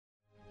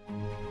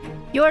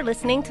You're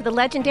listening to the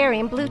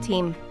Legendarium Blue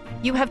Team.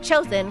 You have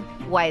chosen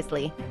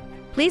wisely.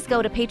 Please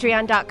go to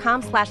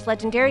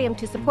patreon.com/legendarium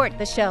to support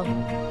the show.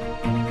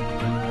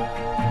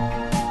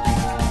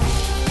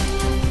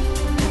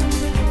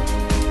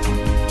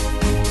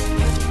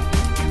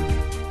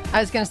 I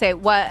was going to say,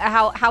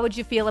 how would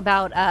you feel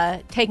about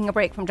taking a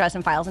break from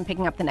Dresden Files and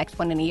picking up the next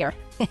one in a year?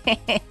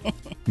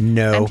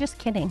 No. I'm just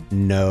kidding.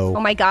 No.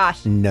 Oh my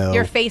gosh. No.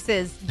 Your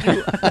faces.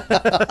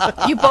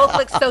 You both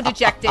look so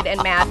dejected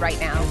and mad right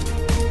now.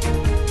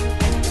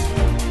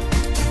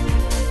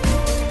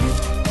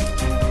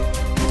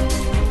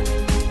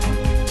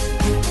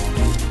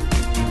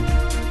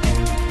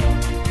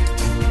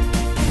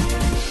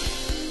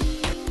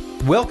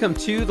 Welcome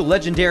to the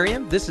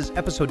Legendarium. This is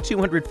episode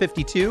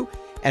 252,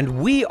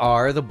 and we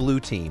are the Blue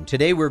Team.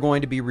 Today we're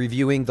going to be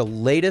reviewing the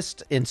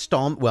latest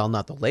installment, well,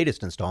 not the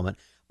latest installment,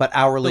 but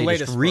our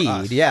latest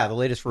read. Yeah, the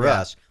latest for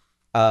us,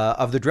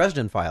 of the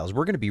Dresden Files.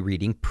 We're going to be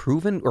reviewing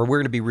Proven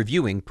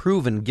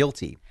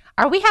Guilty.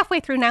 Are we halfway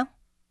through now?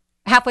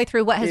 Halfway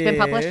through what has been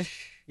published?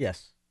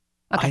 Yes.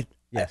 Okay.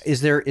 Yes. Is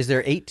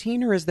there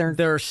 18 or is there?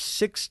 There are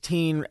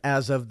 16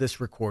 as of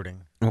this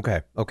recording.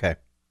 Okay.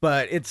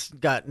 But it's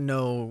got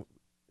no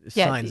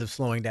signs of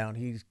slowing down.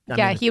 He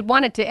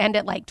wanted to end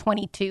at like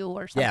 22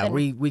 or something. Yeah,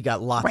 we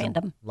got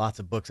lots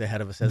of books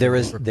ahead of us. There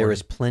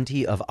is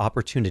plenty of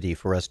opportunity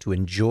for us to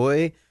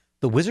enjoy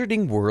the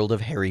wizarding world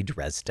of Harry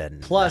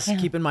Dresden. Plus,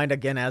 keep in mind,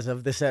 again, as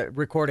of this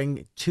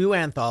recording, 2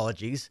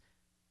 anthologies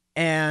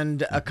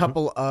and a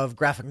couple of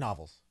graphic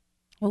novels.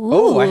 Ooh.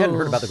 Oh, I hadn't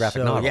heard about the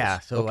graphic novels. Yeah,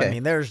 okay. I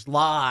mean, there's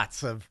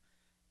lots of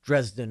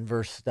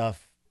Dresden-verse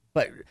stuff.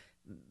 But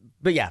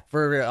yeah,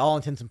 for all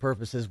intents and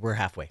purposes, we're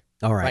halfway.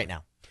 All right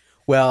now.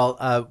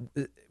 Well,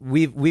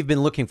 we've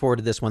been looking forward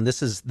to this one.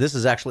 This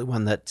is actually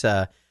one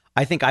that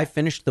I think I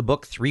finished the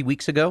book 3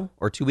 weeks ago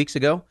or 2 weeks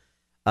ago.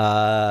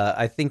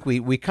 I think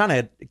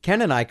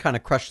Ken and I kind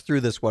of crushed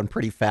through this one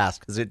pretty fast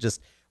because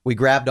we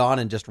grabbed on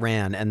and just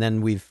ran, and then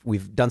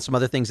we've done some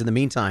other things in the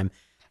meantime.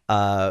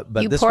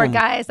 But you this poor one,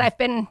 guys, I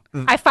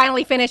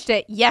finally finished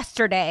it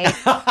yesterday.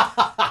 Well,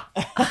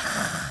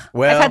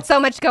 I've had so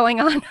much going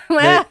on.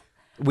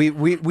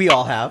 We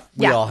all have.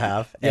 We all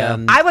have. Yeah.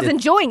 And I was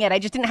enjoying it. I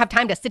just didn't have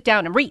time to sit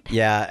down and read.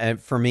 Yeah,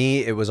 and for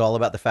me, it was all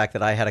about the fact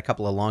that I had a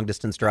couple of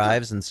long-distance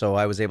drives, and so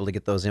I was able to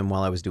get those in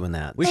while I was doing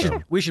that.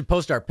 We should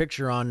post our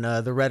picture on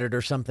the Reddit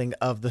or something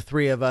of the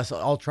 3 of us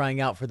all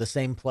trying out for the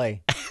same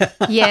play.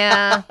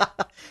 Yeah.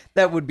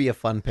 That would be a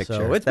fun picture.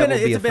 So it's been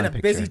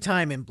a busy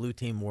time in Blue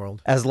Team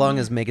world. As long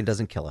as Megan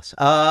doesn't kill us.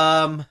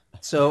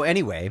 So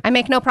anyway. I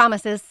make no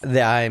promises.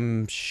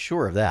 I'm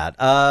sure of that.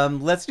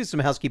 Let's do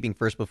some housekeeping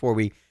first before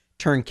we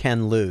turn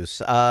Ken loose.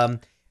 For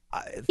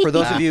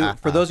those of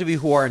you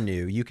who are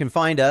new, you can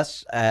find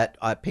us at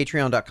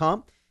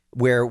patreon.com,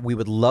 where we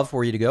would love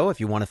for you to go if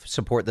you want to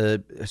support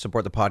the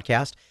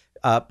podcast.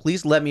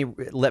 Please let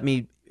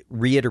me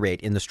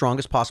reiterate in the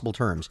strongest possible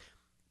terms.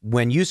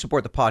 When you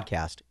support the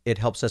podcast, it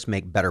helps us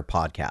make better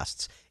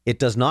podcasts. It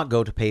does not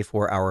go to pay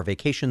for our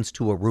vacations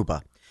to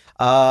Aruba.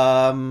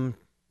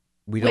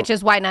 Which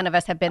is why none of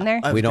us have been there.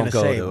 We don't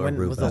go to when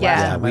Aruba. was the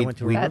last time I went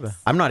to Aruba?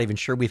 I'm not even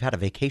sure we've had a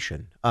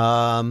vacation.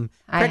 I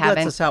Craig haven't.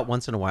 lets us out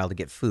once in a while to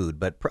get food,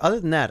 but other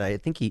than that, I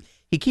think he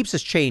keeps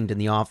us chained in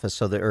the office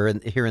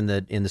here in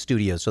the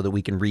studio so that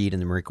we can read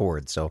and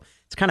record. So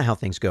it's kind of how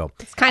things go.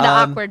 It's kind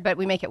of awkward, but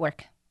we make it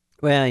work.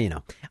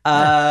 Well,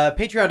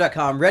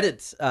 patreon.com,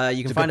 Reddit.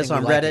 You can find us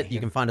on Reddit. You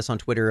can find us on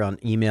Twitter, on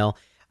email.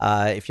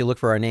 If you look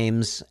for our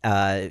names,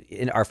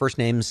 in our first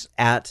names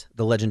at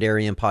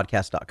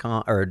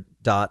thelegendariumpodcast.com or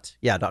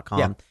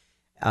 .com.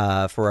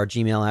 For our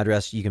Gmail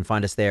address, you can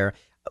find us there.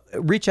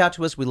 Reach out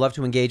to us. We love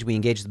to engage. We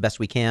engage the best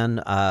we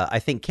can. I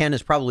think Ken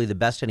is probably the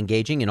best at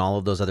engaging in all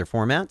of those other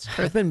formats.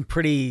 I've been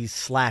pretty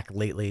slack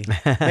lately.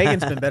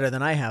 Megan's been better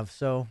than I have,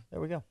 so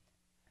there we go.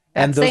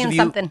 And That's saying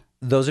something.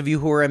 Those of you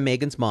who are in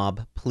Megan's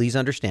mob, please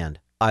understand.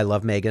 I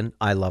love Megan.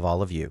 I love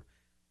all of you.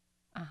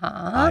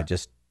 I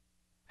just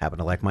happen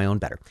to like my own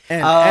better.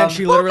 And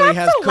she literally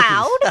has cookies.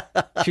 Loud.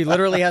 She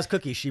literally has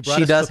cookies. She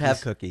does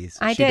have cookies.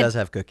 She does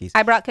have cookies.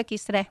 I brought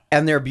cookies today.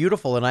 And they're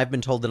beautiful, and I've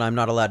been told that I'm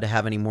not allowed to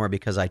have any more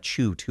because I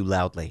chew too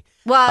loudly.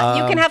 Well,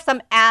 you can have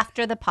some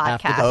after the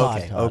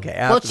podcast.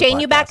 Okay. We'll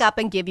chain you back up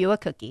and give you a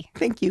cookie.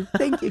 Thank you.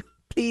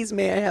 Please,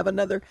 may I have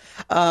another?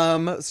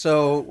 And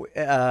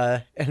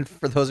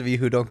for those of you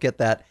who don't get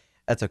that,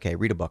 that's okay.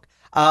 Read a book.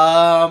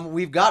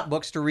 We've got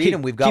books to read,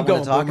 and we've got one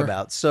to talk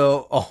about.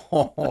 So,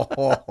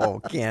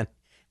 Ken,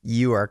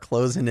 you are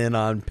closing in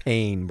on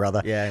pain,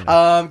 brother.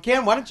 Yeah.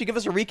 Ken, why don't you give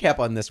us a recap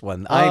on this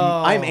one?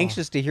 I'm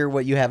anxious to hear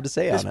what you have to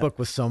say on it. This book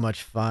was so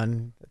much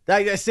fun.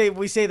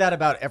 We say that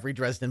about every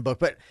Dresden book,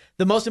 but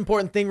the most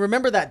important thing,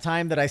 remember that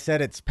time that I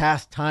said it's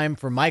past time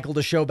for Michael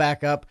to show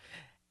back up?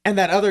 And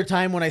that other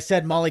time when I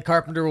said Molly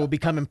Carpenter will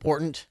become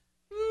important?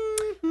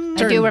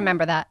 I do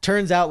remember that.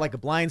 Turns out like a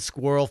blind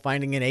squirrel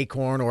finding an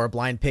acorn, or a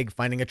blind pig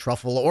finding a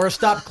truffle, or a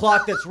stopped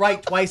clock that's right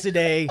twice a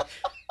day.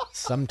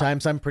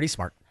 Sometimes I'm pretty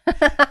smart.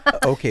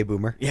 Okay,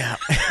 boomer. Yeah.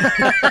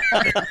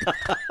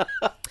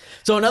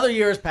 So another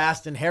year has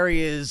passed, and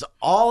Harry is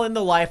all in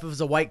the life of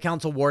a White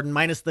Council warden,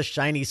 minus the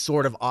shiny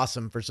sword of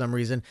awesome for some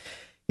reason.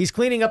 He's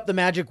cleaning up the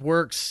magic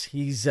works.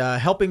 He's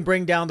helping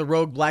bring down the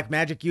rogue black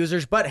magic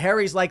users, but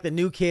Harry's like the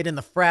new kid in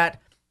the frat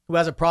who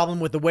has a problem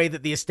with the way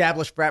that the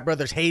established frat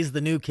brothers haze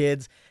the new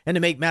kids. And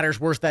to make matters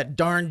worse, that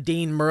darn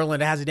Dean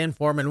Merlin has it in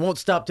for him and won't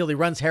stop till he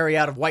runs Harry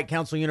out of White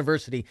Council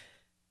University.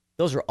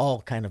 Those are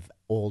all kind of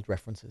old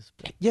references.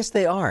 Yes,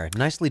 they are.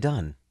 Nicely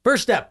done.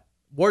 First step,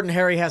 Warden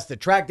Harry has to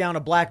track down a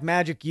black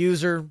magic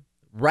user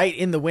right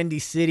in the Windy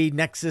City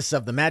nexus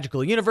of the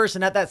magical universe,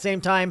 and at that same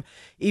time,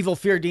 evil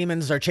fear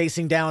demons are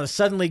chasing down a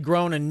suddenly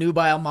grown and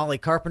nubile Molly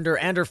Carpenter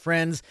and her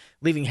friends,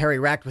 leaving Harry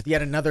racked with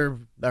yet another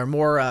or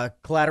more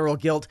collateral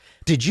guilt.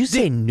 Did you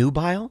say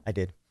nubile? I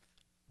did.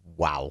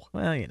 Wow.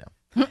 Well, you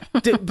know.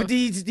 But do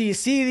you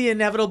see the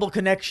inevitable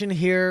connection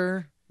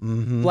here?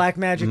 Mm-hmm. Black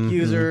magic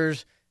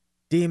users,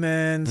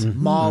 demons,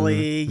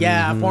 Molly.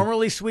 Yeah,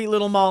 formerly sweet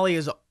little Molly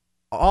is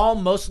all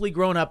mostly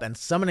grown up and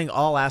summoning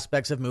all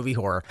aspects of movie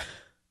horror.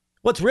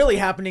 What's really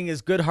happening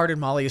is good-hearted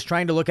Molly is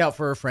trying to look out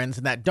for her friends,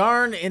 and that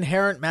darn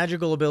inherent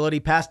magical ability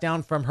passed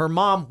down from her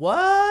mom.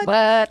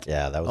 What?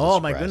 Yeah, that was a Oh,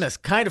 surprise. my goodness.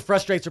 Kind of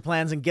frustrates her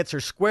plans and gets her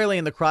squarely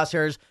in the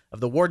crosshairs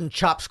of the Warden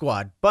Chop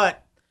Squad.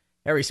 But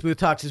Harry smooth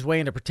talks his way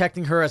into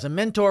protecting her as a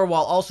mentor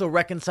while also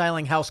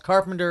reconciling House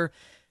Carpenter.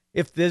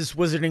 If this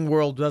wizarding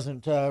world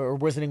doesn't, or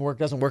wizarding work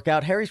doesn't work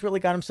out, Harry's really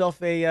got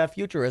himself a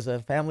future as a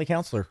family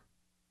counselor.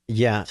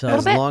 Yeah, So-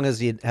 as long as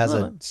he has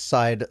a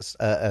side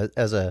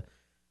as a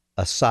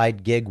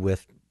side gig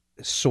with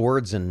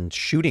swords and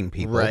shooting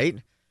people. Right.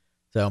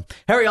 So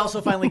Harry also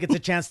finally gets a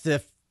chance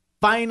to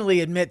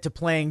finally admit to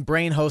playing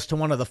brain host to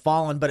one of the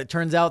fallen, but it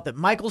turns out that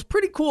Michael's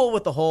pretty cool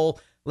with the whole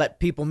let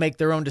people make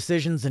their own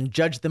decisions and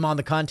judge them on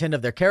the content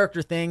of their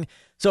character thing.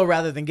 So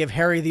rather than give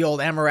Harry the old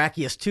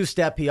Amarachius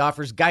two-step, he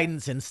offers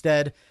guidance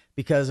instead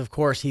because, of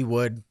course, he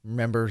would.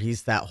 Remember,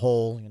 he's that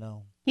whole,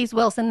 He's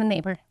Wilson the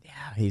neighbor.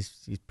 Yeah,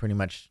 he's pretty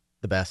much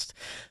the best.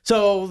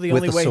 So the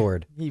With only the way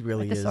sword. he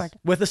really With the is sword.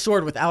 with a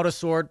sword, without a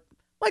sword,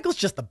 Michael's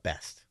just the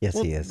best. Yes,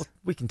 he is.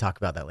 We can talk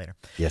about that later.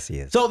 Yes, he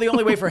is. So the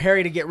only way for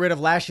Harry to get rid of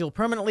Lashiel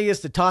permanently is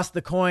to toss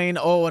the coin.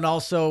 Oh, and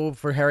also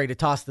for Harry to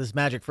toss this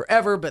magic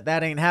forever, but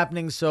that ain't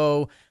happening.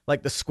 So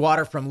like the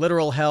squatter from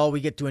literal hell,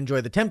 we get to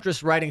enjoy the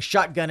Temptress riding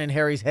shotgun in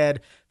Harry's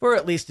head for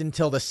at least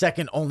until the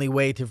second only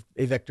way to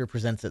evict her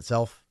presents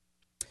itself.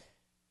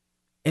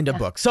 End of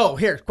book. So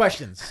here,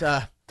 questions.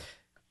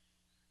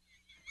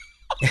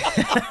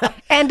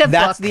 End of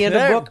That's book. the end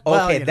of book?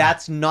 Well, Okay,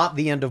 that's not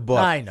the end of book.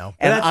 I know.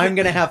 And That's I'm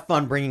going to have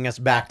fun bringing us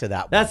back to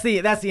that one. That's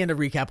the end of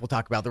recap. We'll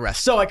talk about the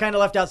rest. So I kind of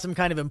left out some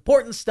kind of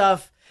important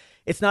stuff.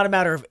 It's not a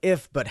matter of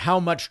if, but how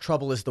much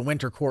trouble is the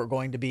Winter Court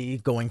going to be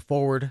going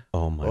forward?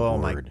 Oh, my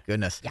my word.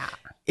 goodness. Yeah.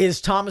 Is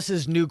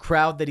Thomas's new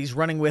crowd that he's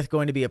running with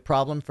going to be a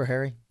problem for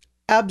Harry?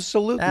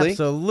 Absolutely.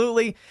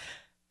 Absolutely.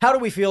 How do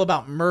we feel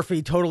about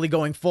Murphy totally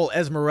going full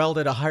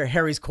Esmeralda to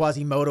Harry's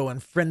Quasimodo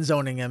and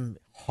friend-zoning him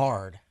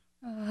hard?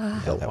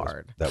 So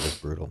hard. That was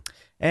brutal.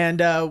 And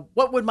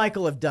what would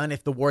Michael have done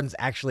if the wardens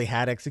actually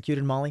had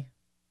executed Molly?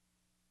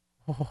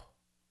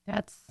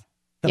 That's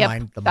The yep.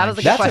 mind- the that mind was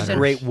a good That's question. a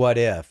great what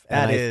if.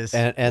 That And is.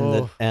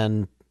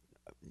 And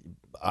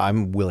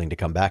I'm willing to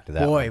come back to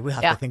that. Boy, one. we'll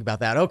have Yeah. to think about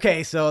that.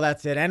 Okay, so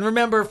that's it. And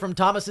remember, from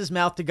Thomas's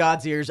mouth to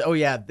God's ears, oh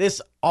yeah,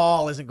 this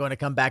all isn't going to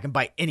come back and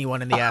bite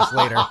anyone in the ass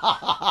later.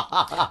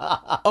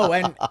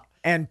 Oh,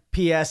 and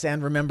P.S.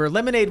 and remember,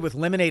 lemonade with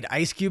lemonade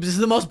ice cubes is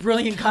the most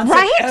brilliant concept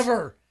Right?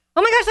 ever.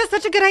 Oh my gosh, that's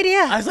such a good idea.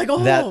 I was like, oh,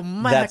 that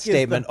Mac is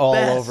statement the all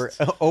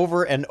best.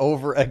 over and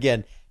over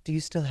again. Do you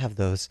still have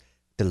those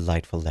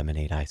delightful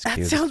lemonade ice That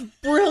cubes? sounds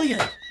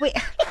brilliant. Wait.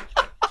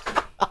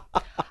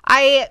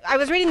 I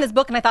was reading this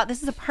book and I thought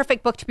this is a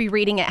perfect book to be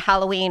reading at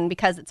Halloween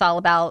because it's all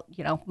about,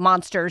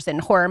 monsters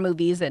and horror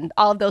movies and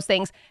all of those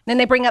things. And then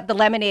they bring up the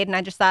lemonade and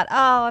I just thought,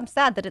 oh, I'm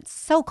sad that it's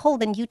so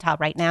cold in Utah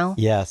right now.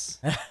 Yes.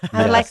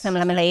 I would like some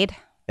lemonade.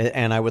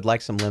 And I would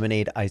like some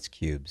lemonade ice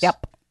cubes.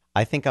 Yep.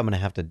 I think I'm gonna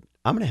have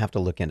to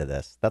look into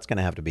this. That's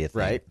gonna have to be a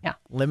thing. Right? Yeah.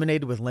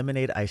 Lemonade with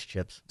lemonade ice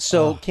chips.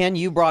 So, Ken,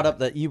 you brought up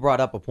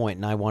a point,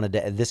 and I wanted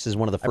to. This is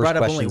one of the first brought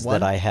up only questions one?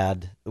 that I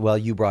had. Well,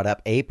 you brought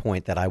up a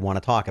point that I want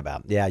to talk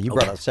about. Yeah, you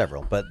brought up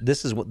several, but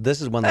this is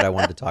one that I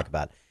wanted to talk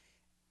about.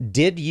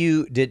 Did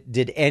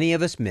any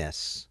of us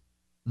miss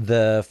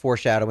the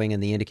foreshadowing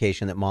and the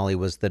indication that Molly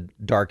was the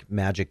dark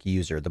magic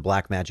user, the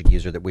black magic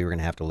user that we were going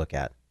to have to look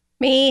at?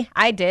 Me,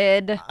 I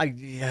did.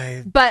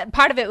 I But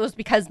part of it was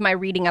because my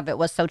reading of it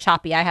was so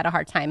choppy. I had a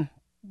hard time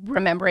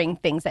remembering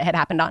things that had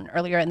happened on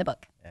earlier in the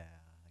book. Yeah,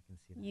 I can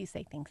see that. You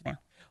say things now.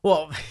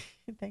 Well,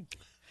 thank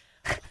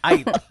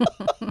you.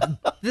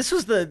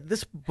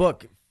 This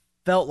book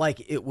felt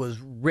like it was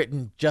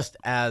written just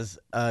as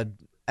an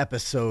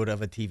episode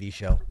of a TV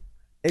show.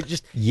 It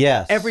just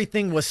Yes.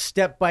 everything was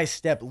step by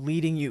step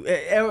leading you.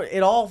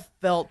 It all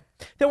felt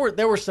there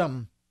were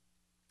some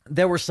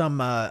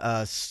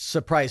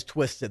surprise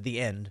twists at the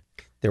end.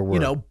 There were,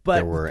 But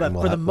there were, and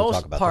for the we'll talk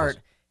most about part,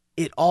 those.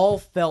 it all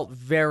felt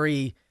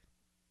very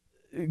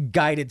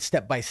guided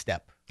step by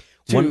step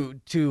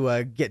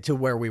to get to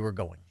where we were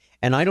going.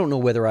 And I don't know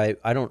whether I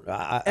don't.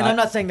 And I'm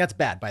not saying that's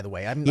bad, by the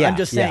way. I'm Yeah,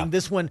 just yeah. saying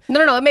this one.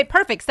 No. It made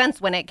perfect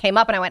sense when it came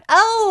up, and I went,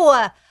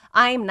 "Oh,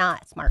 I'm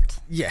not smart."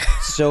 Yeah.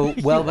 So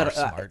well, You but are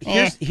smart.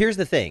 here's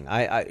the thing.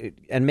 I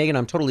and Megan,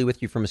 I'm totally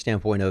with you from a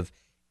standpoint of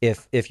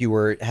if you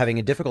were having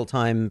a difficult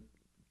time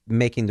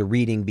making the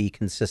reading be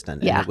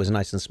consistent, and Yeah. it was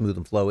nice and smooth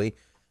and flowy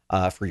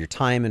for your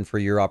time and for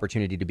your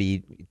opportunity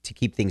to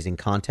keep things in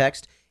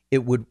context,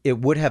 it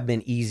would have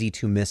been easy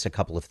to miss a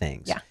couple of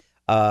things.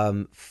 Yeah.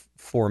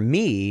 For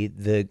me,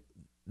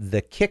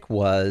 the kick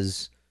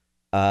was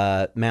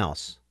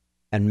Mouse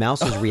and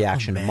Mouse's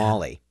reaction to man.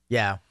 Molly.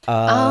 Yeah.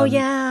 Oh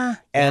yeah.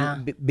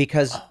 And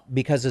because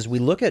as we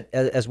look at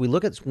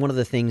one of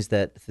the things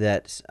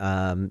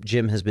that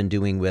Jim has been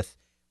doing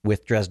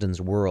with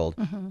Dresden's World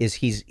is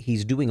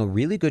he's doing a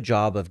really good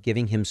job of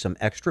giving him some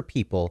extra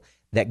people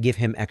that give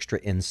him extra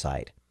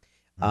insight,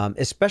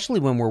 especially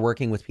when we're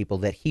working with people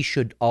that he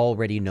should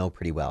already know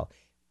pretty well.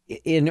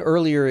 In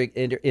earlier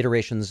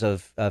iterations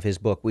of his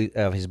books,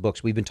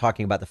 we've been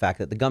talking about the fact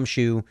that the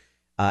gumshoe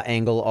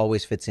angle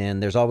always fits in.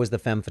 There's always the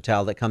femme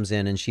fatale that comes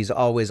in, and she's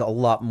always a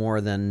lot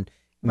more than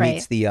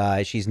meets Right. the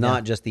eye. She's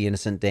not just the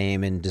innocent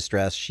dame in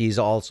distress. She's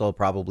also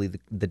probably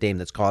the dame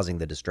that's causing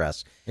the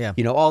distress. Yeah.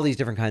 All these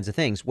different kinds of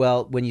things.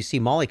 Well, when you see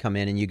Molly come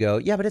in and you go,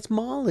 yeah, but it's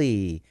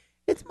Molly.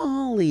 It's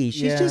Molly.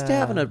 She's just Yeah.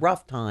 having a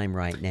rough time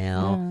right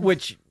now.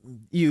 Which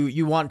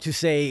you want to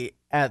say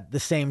at the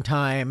same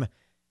time,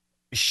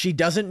 she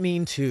doesn't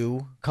mean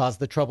to cause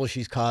the trouble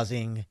she's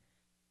causing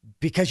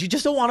because you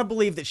just don't want to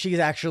believe that she's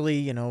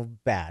actually,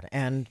 bad.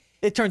 And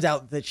it turns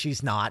out that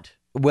she's not.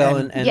 Well,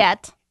 And and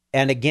Yet.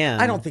 and again,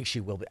 I don't think she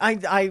will be. Well,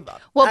 and I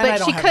but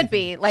don't she have could anything-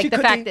 be. Like she the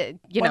could fact be. that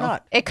Why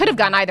not? it could have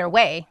gone either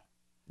way.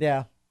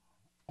 Yeah.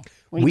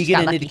 we just get got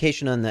an lucky.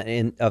 indication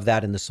of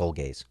that in the soul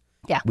gaze.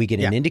 Yeah. We get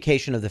an Yeah.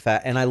 indication of the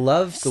fact, and I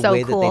love the So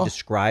way that they cool.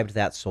 described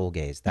that soul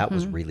gaze. That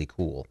was really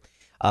cool.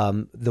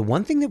 The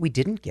one thing that we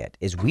didn't get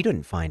is we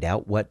didn't find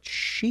out what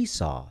she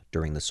saw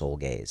during the soul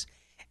gaze,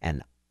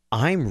 and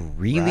I'm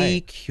really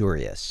Right.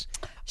 curious.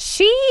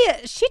 She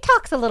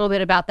talks a little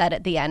bit about that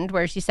at the end,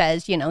 where she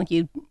says,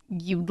 you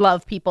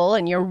love people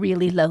and you're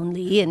really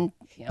lonely, and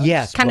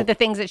Yes, kind but- of the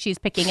things that she's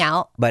picking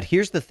out. But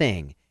here's the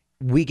thing: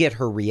 we get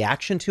her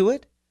reaction to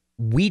it.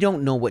 We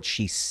don't know what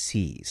she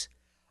sees.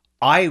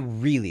 I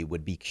really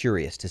would be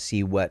curious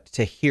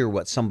to hear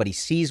what somebody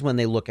sees when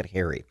they look at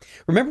Harry.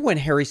 Remember when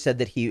Harry said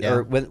that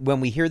or when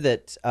we hear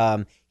that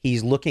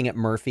he's looking at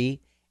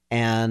Murphy,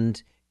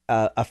 and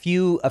a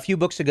few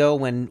books ago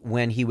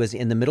when he was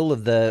in the middle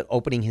of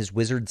opening his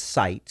wizard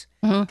sight,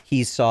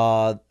 he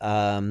saw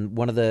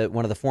one of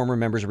the former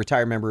members, a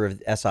retired member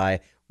of SI,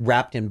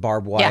 wrapped in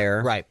barbed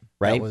wire. Right.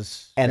 Right. That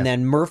was, And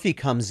then Murphy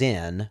comes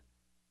in,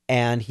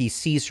 and he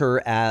sees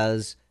her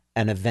as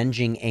an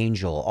avenging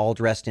angel, all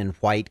dressed in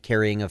white,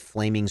 carrying a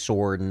flaming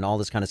sword and all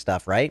this kind of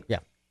stuff, right? Yeah.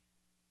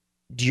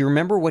 Do you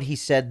remember what he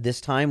said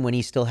this time when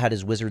he still had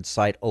his wizard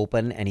sight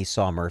open and he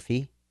saw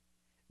Murphy?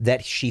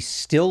 That she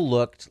still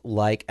looked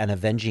like an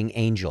avenging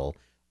angel,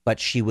 but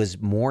she was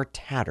more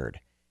tattered.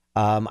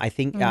 I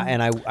think,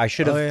 and I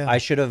should have I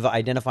should have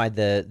identified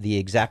the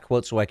exact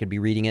quote so I could be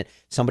reading it.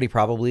 Somebody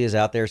probably is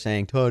out there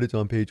saying, "Todd, it's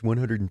on page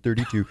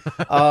 132."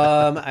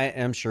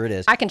 I'm sure it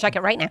is. I can check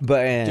it right now.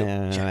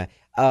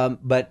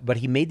 But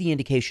he made the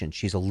indication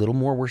she's a little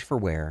more worse for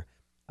wear.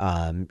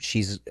 Her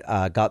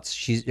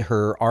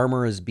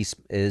armor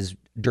is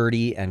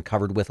dirty and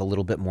covered with a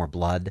little bit more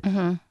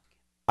blood.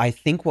 I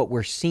think what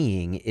we're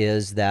seeing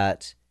is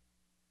that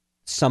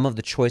some of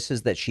the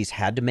choices that she's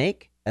had to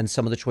make and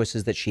some of the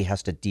choices that she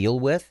has to deal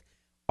with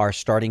are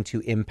starting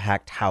to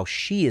impact how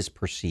she is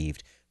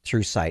perceived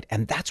through sight.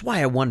 And that's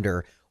why I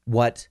wonder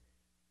what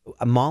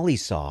Molly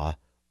saw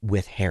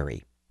with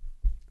Harry.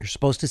 You're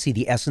supposed to see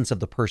the essence of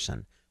the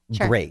person.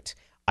 Sure. Great.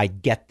 I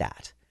get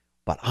that.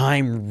 But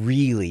I'm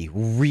really,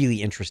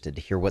 really interested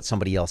to hear what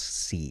somebody else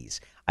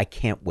sees. I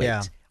can't wait.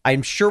 Yeah.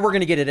 I'm sure we're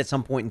going to get it at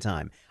some point in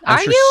time. I'm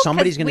Are sure you?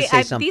 somebody's 'Cause going to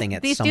say something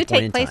at these some do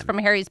point in take place time. from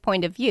Harry's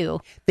point of view,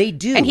 They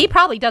do. and he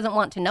probably doesn't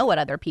want to know what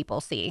other people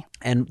see.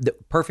 And the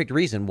perfect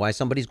reason why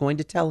somebody's going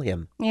to tell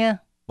him. Yeah.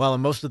 Well,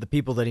 and most of the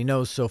people that he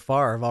knows so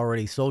far have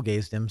already soul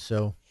gazed him.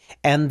 So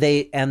And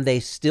they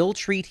still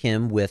treat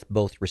him with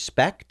both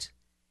respect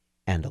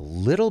and a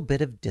little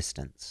bit of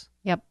distance.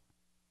 Yep.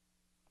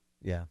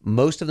 yeah,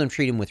 Most of them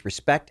treat him with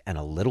respect and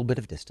a little bit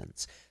of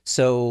distance.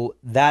 So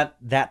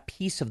that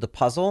piece of the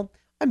puzzle,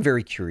 I'm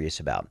very curious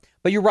about.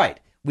 But you're right.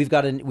 We've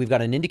got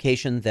an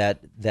indication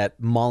that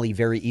Molly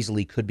very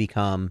easily could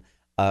become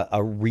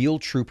a real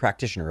true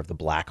practitioner of the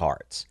black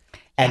arts,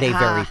 and a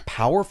very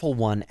powerful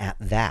one at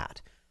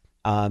that.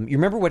 You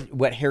remember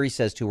what Harry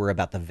says to her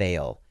about the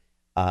veil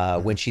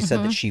when she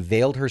said that she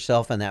veiled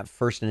herself in that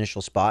first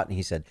initial spot, and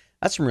he said,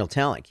 "That's some real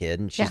talent, kid."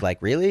 And she's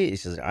like, "Really?" He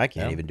says, "I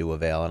can't even do a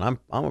veil, and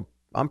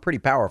I'm pretty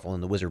powerful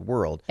in the wizard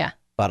world. Yeah.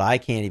 But I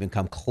can't even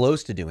come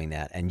close to doing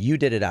that. And you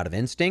did it out of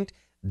instinct.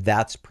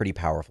 That's pretty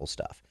powerful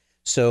stuff."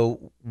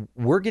 So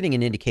we're getting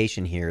an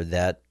indication here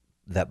that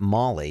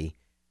Molly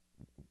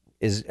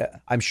is.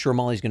 I'm sure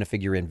Molly's going to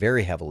figure in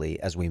very heavily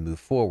as we move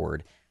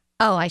forward.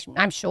 Oh,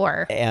 I'm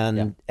sure.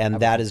 And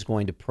that is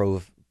going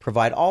to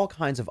provide all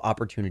kinds of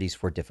opportunities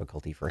for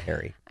difficulty for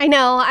Harry. I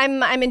know.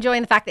 I'm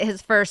enjoying the fact that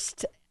his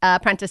first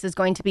apprentice is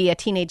going to be a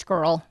teenage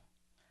girl.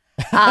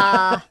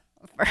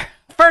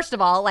 First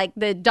of all, like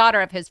the daughter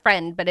of his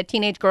friend, but a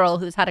teenage girl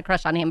who's had a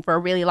crush on him for a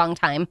really long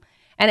time,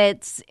 and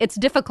it's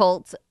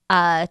difficult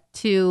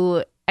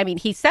to. I mean,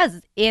 he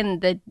says in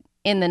the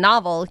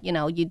novel, you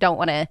know, you don't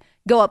want to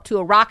go up to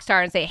a rock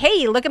star and say,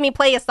 "Hey, look at me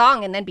play a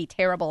song," and then be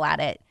terrible at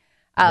it.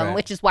 Right.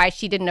 Which is why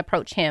she didn't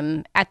approach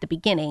him at the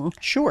beginning.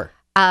 Sure.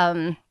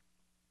 But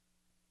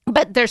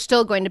there's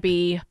still going to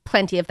be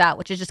plenty of that,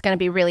 which is just going to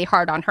be really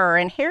hard on her.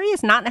 And Harry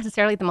is not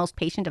necessarily the most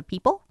patient of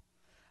people.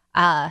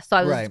 So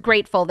I was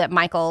grateful that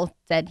Michael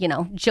said, you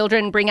know,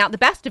 children bring out the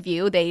best of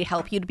you. They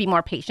help you to be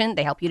more patient.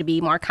 They help you to be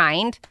more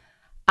kind.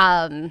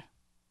 But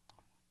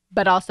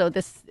also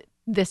this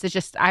is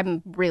just,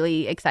 I'm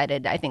really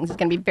excited. I think this is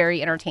going to be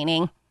very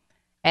entertaining.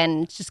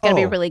 And it's just going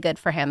to be really good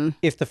for him.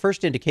 If the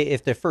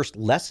first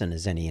lesson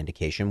is any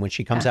indication, when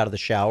she comes out of the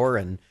shower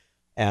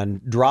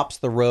and drops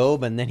the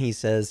robe, and then he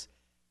says,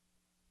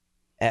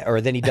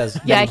 or then he does,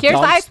 yeah, here's the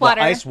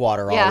ice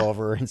water all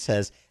over, and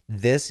says,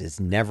 "This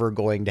is never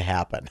going to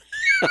happen."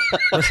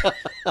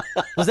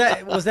 Was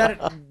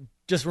that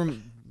just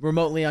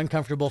remotely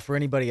uncomfortable for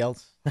anybody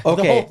else?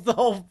 Okay, the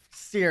whole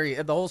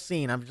series, the whole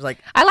scene. I'm just like,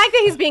 I like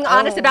that he's being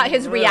honest about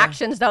his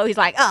reactions, though. He's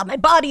like, "Oh, my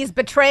body's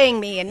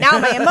betraying me, and now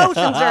my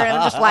emotions are." And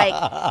I'm just like,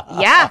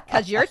 "Yeah,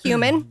 because you're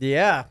human.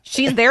 Yeah,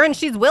 she's there and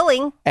she's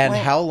willing." And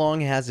how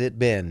long has it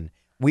been?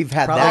 We've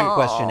had that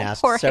question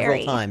asked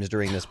several times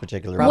during this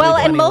particular. Well,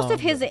 and most of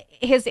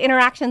his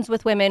interactions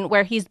with women,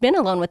 where he's been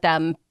alone with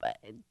them,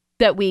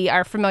 that we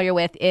are familiar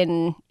with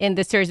in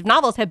this series of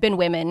novels, have been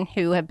women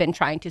who have been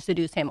trying to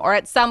seduce him, or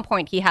at some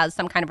point he has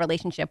some kind of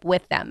relationship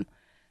with them.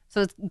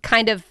 So it's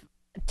kind of,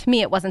 to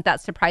me, it wasn't that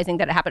surprising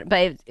that it happened, but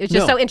it was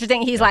just so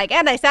interesting. He's like,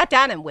 and I sat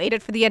down and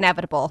waited for the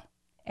inevitable,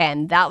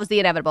 and that was the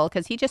inevitable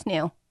because he just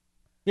knew.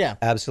 Yeah,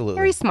 absolutely.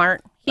 Very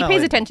smart. He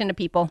pays attention to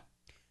people.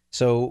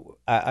 So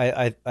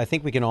I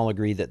think we can all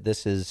agree that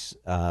this is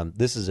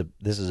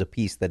a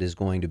piece that is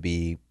going to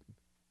be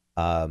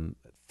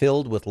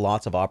filled with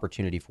lots of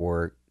opportunity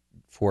for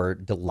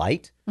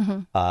delight,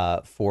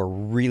 for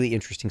really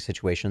interesting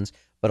situations,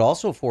 but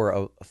also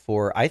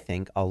for I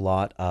think a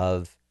lot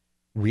of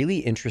really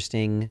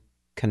interesting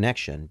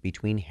connection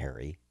between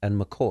Harry and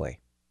McCoy.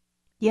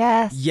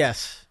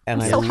 Yes.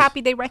 And I'm so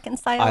happy they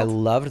reconciled. I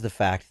loved the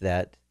fact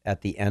that at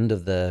the end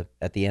of the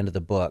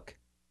book,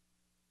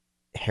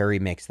 Harry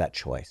makes that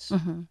choice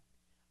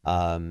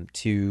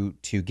to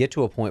get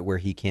to a point where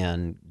he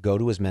can go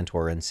to his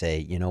mentor and say,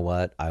 you know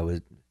what,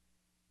 would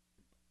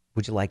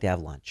you like to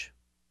have lunch?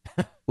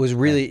 It was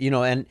really, you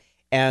know,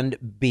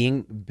 and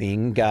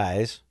being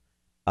guys,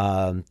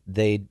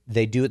 they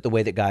do it the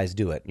way that guys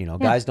do it. You know,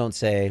 guys don't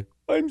say,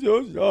 I'm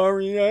so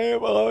sorry,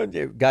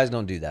 guys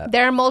don't do that.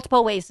 There are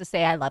multiple ways to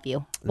say I love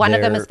you. One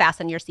of them is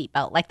fasten your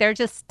seatbelt. Like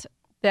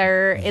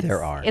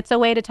it's a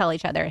way to tell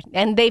each other,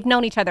 and they've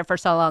known each other for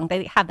so long.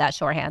 They have that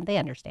shorthand. They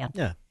understand.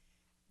 Yeah.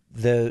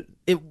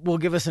 It will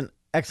give us an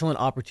excellent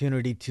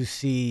opportunity to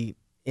see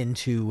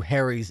into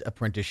Harry's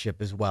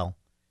apprenticeship as well.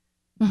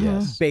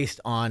 Yes. Based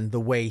on the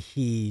way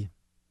he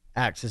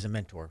acts as a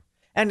mentor.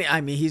 And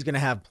I mean, he's going to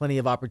have plenty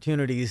of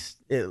opportunities,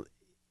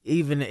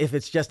 even if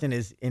it's just in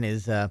his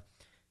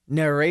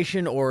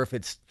narration, or if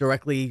it's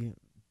directly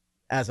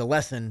as a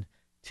lesson,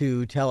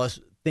 to tell us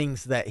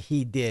things that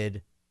he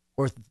did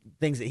or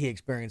things that he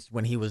experienced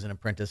when he was an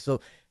apprentice. So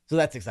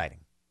that's exciting.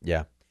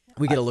 Yeah.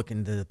 We get a look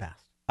into the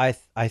past. I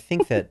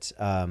think that...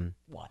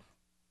 What?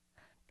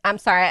 I'm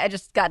sorry. I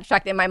just got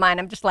distracted in my mind.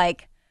 I'm just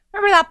like,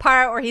 remember that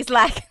part where he's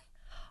like,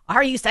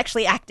 are you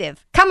sexually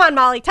active? Come on,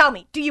 Molly, tell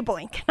me. Do you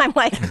boink? And I'm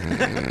like...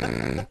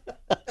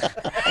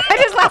 I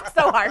just laughed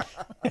so hard.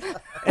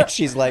 And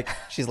she's like,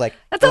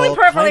 that's only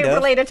perfectly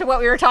related to what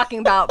we were talking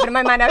about. But in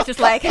my mind, I was just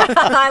like,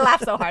 I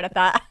laughed so hard at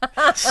that.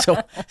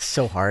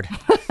 so hard.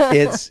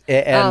 It's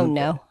oh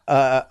no,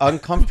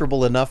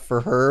 uncomfortable enough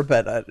for her,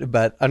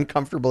 but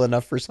uncomfortable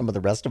enough for some of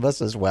the rest of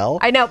us as well.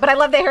 I know, but I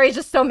love that Harry's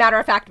just so matter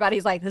of fact about it.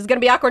 He's like, this is going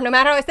to be awkward no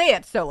matter how I say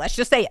it. So let's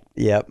just say it.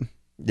 Yep.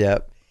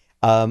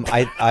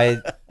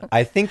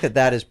 I think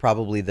that is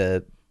probably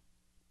the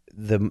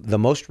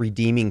most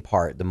redeeming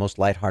part, the most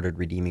lighthearted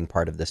redeeming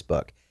part of this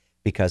book,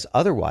 because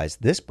otherwise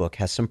this book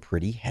has some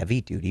pretty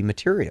heavy-duty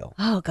material.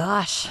 Oh,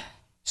 gosh.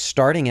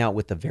 Starting out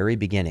with the very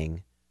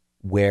beginning,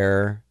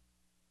 where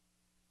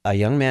a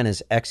young man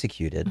is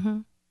executed,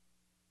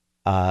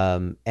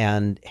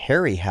 and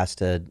Harry has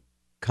to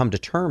come to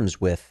terms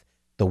with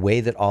the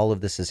way that all of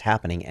this is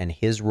happening and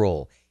his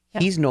role.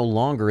 Yep. He's no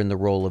longer in the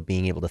role of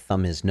being able to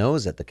thumb his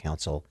nose at the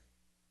council.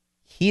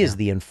 He is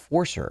the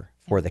enforcer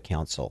for the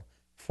council,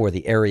 for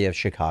the area of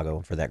Chicago,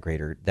 and for that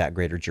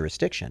greater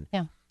jurisdiction.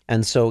 Yeah.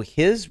 And so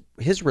his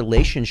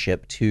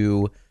relationship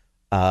to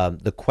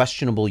the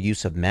questionable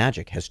use of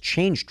magic has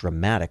changed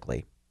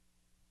dramatically,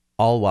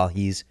 all while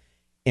he's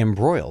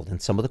embroiled in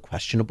some of the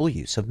questionable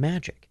use of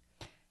magic.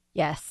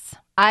 Yes.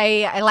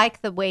 I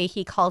like the way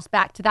he calls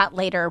back to that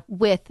later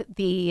with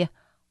the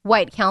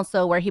White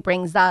Council where he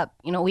brings up,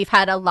 we've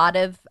had a lot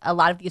of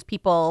these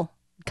people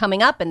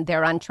coming up and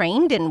they're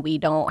untrained and we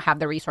don't have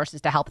the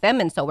resources to help them,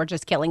 and so we're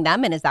just killing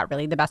them. And is that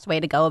really the best way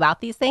to go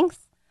about these things?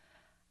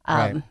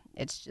 Right.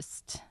 It's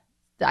just,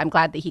 I'm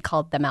glad that he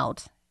called them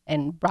out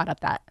and brought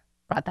that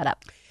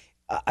up.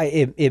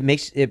 It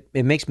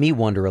makes me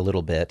wonder a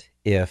little bit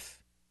if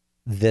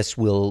this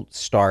will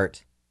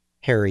start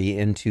Harry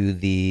into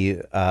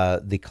the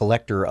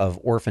collector of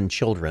orphan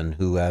children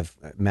who have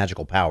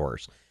magical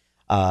powers.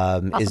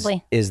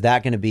 Possibly. Is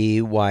that going to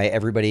be why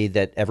everybody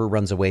that ever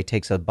runs away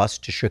takes a bus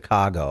to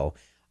Chicago,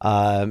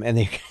 and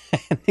they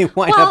they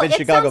wind up in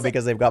Chicago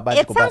because they've got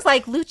magical powers? It sounds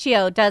like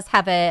Lucio does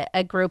have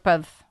a group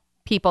of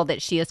people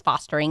that she is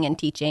fostering and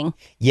teaching.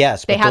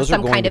 Yes, they but have those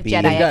some are going kind to of be,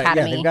 Jedi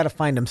Academy. They've got to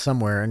find them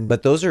somewhere.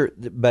 But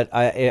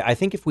I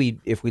think if we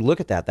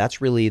look at that,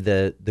 that's really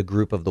the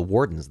group of the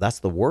wardens. That's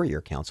the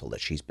warrior council that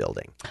she's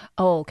building.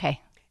 Oh, okay.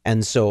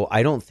 And so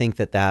I don't think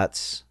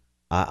that's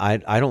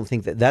I don't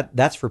think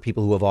that's for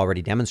people who have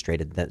already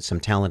demonstrated that some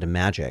talent in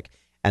magic,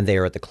 and they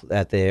are at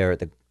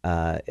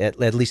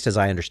least as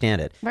I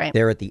understand it, right.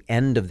 They're at the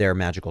end of their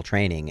magical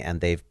training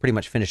and they've pretty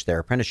much finished their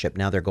apprenticeship.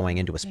 Now they're going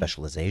into a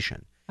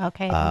specialization.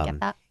 Okay, I get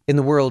that. In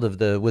the world of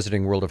the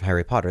Wizarding World of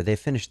Harry Potter, they've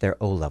finished their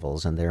O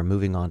levels and they're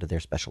moving on to their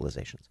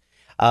specializations.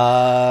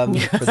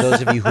 For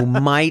those of you who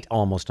might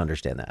almost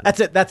understand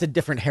that, that's a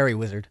different Harry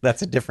wizard.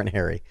 That's a different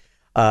Harry,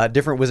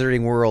 different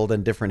Wizarding World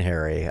and different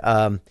Harry.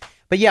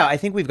 But yeah, I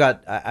think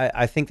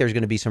I think there's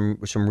going to be some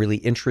really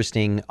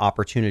interesting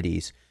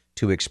opportunities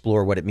to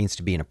explore what it means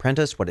to be an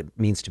apprentice, what it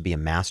means to be a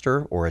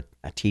master or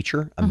a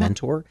teacher, a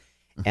mentor.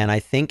 And I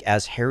think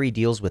as Harry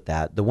deals with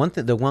that, the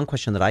one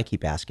question that I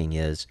keep asking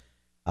is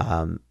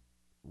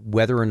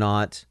whether or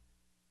not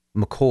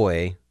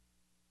McCoy,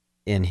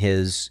 in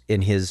his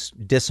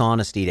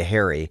dishonesty to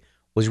Harry,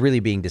 was really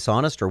being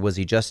dishonest, or was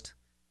he just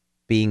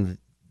being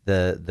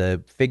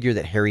the figure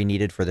that Harry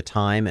needed for the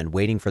time and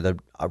waiting for the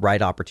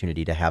right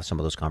opportunity to have some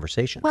of those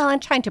conversations? Well,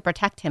 and trying to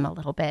protect him a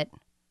little bit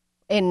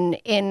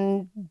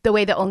in the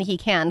way that only he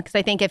can. Because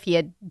I think if he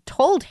had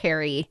told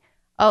Harry,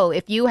 oh,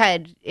 if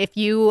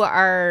you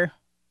are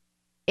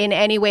in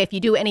any way, if you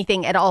do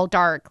anything at all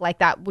dark, like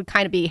that would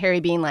kind of be Harry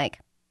being like,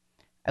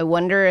 I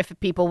wonder if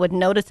people would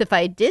notice if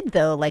I did,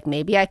 though. Like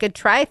maybe I could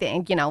try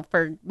things,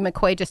 for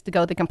McCoy just to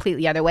go the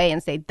completely other way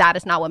and say, that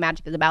is not what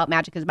magic is about.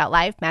 Magic is about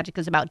life. Magic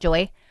is about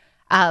joy.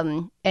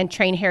 And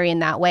train Harry in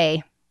that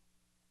way.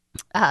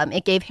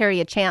 It gave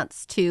Harry a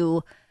chance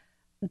to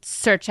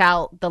search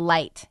out the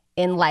light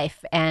in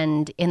life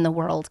and in the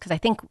world. Because I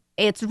think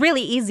it's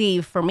really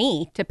easy for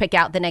me to pick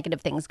out the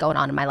negative things going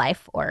on in my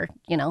life or,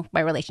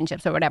 my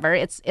relationships or whatever.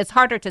 It's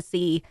harder to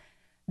see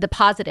the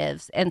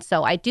positives. And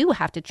so I do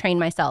have to train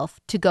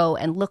myself to go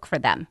and look for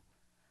them.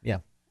 Yeah.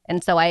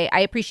 And so I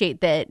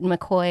appreciate that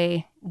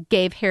McCoy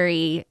gave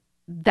Harry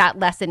that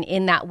lesson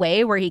in that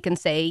way where he can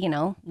say,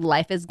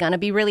 life is going to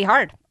be really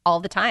hard all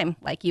the time.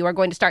 Like you are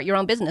going to start your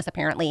own business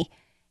apparently,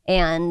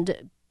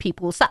 and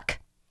people suck.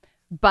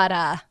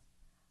 But,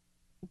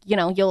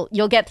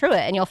 you'll get through it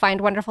and you'll find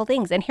wonderful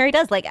things. And Harry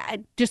does.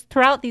 Just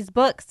throughout these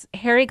books,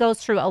 Harry goes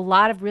through a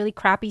lot of really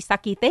crappy,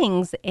 sucky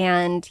things,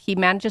 and he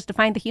manages to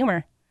find the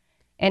humor.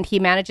 And he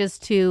manages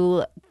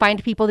to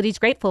find people that he's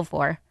grateful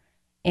for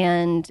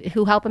and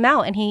who help him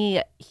out. And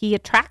he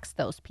attracts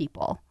those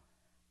people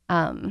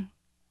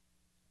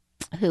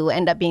who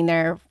end up being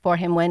there for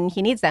him when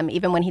he needs them,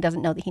 even when he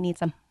doesn't know that he needs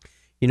them.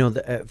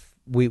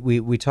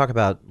 We talk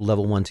about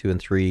level 1, 2,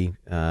 and 3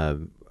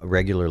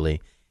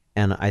 regularly.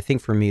 And I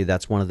think for me,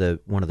 that's one of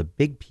the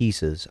big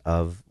pieces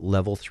of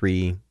level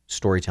 3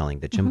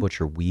 storytelling that Jim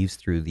Butcher weaves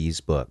through these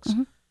books.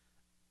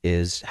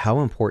 Is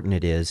how important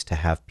it is to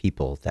have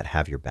people that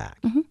have your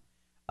back.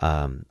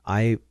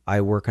 I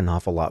work an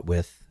awful lot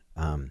with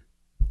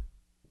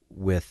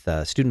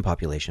student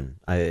population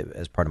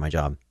as part of my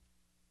job,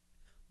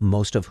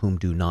 most of whom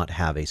do not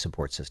have a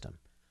support system,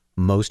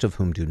 most of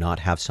whom do not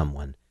have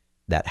someone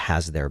that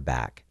has their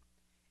back.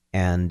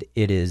 And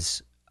it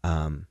is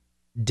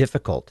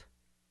difficult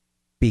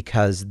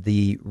because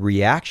the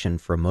reaction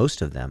for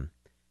most of them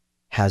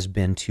has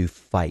been to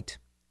fight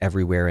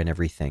everywhere and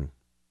everything,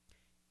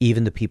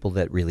 even the people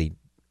that really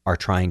are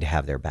trying to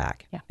have their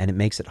back. Yeah. And it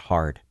makes it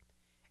hard.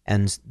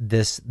 And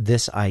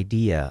this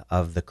idea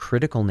of the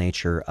critical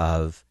nature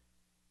of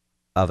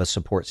a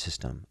support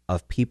system,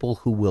 of people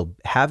who will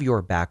have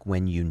your back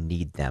when you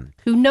need them.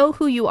 Who know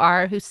who you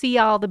are, who see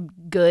all the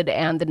good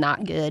and the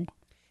not good.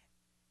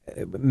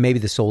 Maybe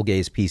the soul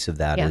gaze piece of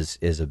that Yeah.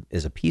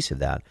 is a piece of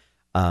that.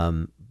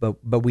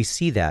 But we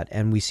see that,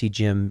 and we see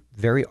Jim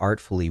very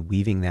artfully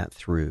weaving that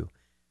through.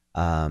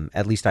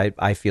 At least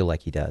I feel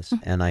like he does.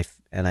 And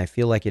I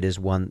feel like it is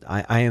one,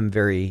 I am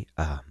very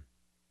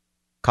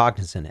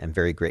cognizant and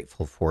very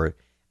grateful for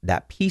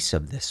that piece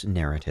of this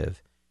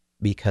narrative,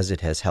 because it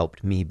has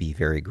helped me be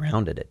very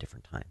grounded at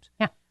different times.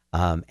 Yeah.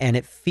 And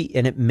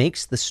it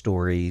makes the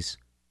stories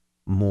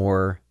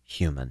more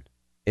human.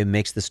 It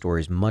makes the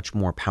stories much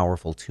more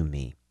powerful to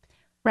me.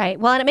 Right.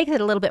 Well, and it makes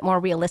it a little bit more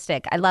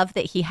realistic. I love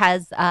that he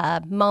has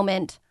a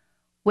moment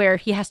where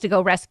he has to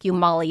go rescue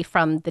Molly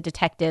from the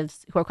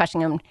detectives who are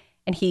questioning him.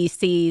 And he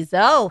sees,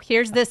 oh,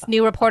 here's this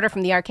new reporter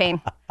from the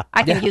Arcane.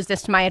 I can use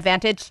this to my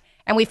advantage.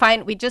 And we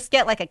just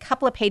get like a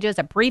couple of pages,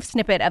 a brief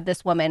snippet of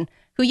this woman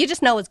who you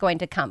just know is going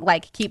to come,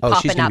 like keep she's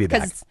popping gonna up be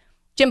back. because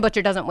Jim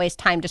Butcher doesn't waste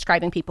time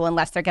describing people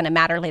unless they're going to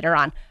matter later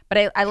on.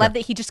 But I love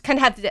that he just kind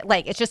of had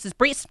like, it's just this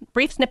brief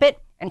snippet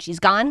and she's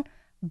gone.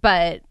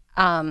 But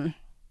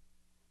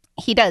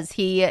he does.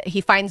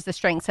 He finds the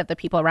strengths of the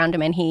people around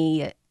him and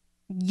he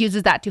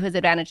uses that to his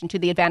advantage and to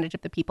the advantage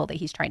of the people that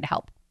he's trying to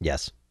help.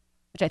 Yes.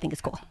 Which I think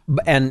is cool.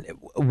 And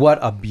what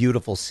a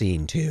beautiful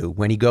scene too,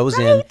 when he goes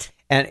in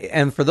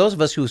and for those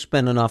of us who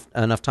spend enough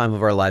time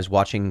of our lives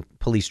watching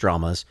police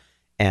dramas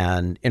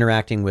and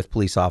interacting with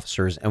police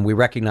officers, and we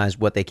recognize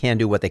what they can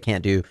do, what they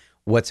can't do,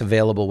 what's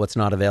available, what's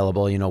not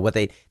available, what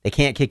they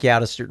can't kick you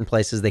out of certain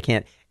places, they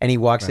can't, and he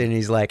walks in and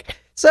he's like,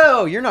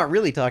 so you're not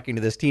really talking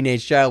to this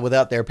teenage child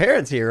without their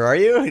parents here, are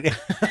you?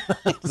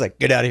 He's like,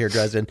 get out of here,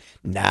 Dresden.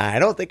 Nah, I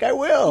don't think I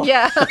will.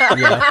 Yeah.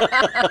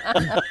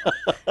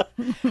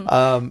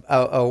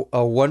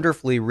 A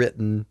wonderfully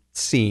written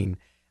scene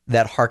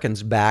that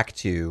harkens back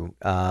to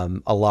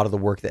a lot of the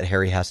work that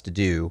Harry has to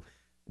do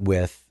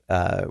with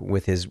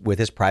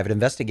his private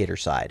investigator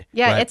side.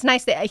 Yeah, right. It's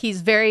nice that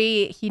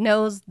he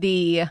knows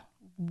the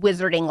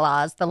wizarding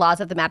laws, the laws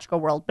of the magical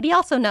world, but he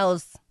also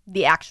knows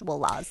the actual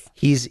laws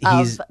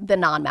of the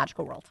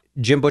non-magical world.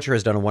 Jim Butcher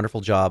has done a wonderful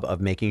job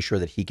of making sure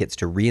that he gets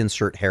to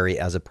reinsert Harry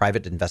as a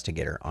private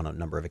investigator on a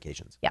number of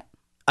occasions. Yeah.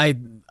 I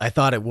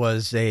thought it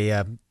was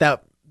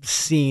that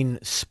scene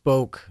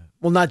spoke,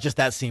 well, not just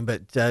that scene,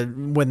 but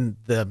when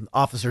the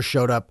officer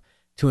showed up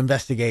to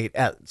investigate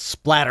at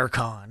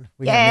SplatterCon.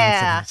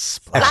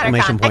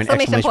 Exclamation point.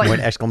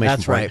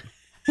 That's right.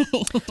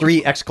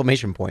 3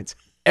 exclamation points.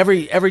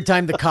 Every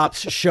time the cops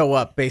show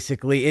up,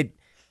 basically,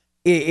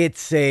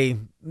 it's a,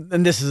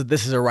 and this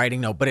is a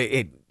writing note, but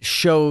it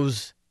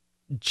shows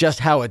just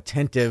how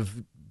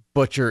attentive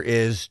Butcher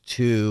is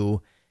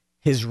to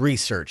his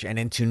research and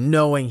into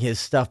knowing his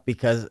stuff,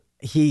 because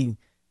he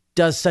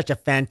does such a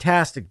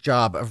fantastic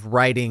job of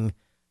writing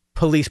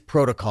police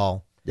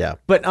protocol. Yeah.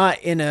 But not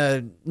in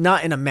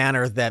a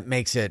manner that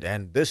makes it,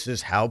 and this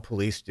is how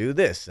police do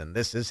this, and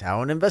this is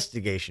how an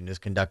investigation is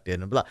conducted,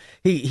 and blah.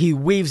 He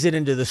weaves it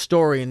into the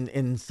story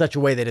in such a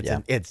way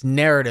that it's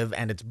narrative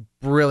and it's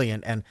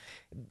brilliant. And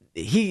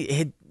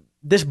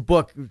this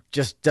book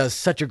just does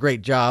such a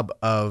great job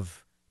of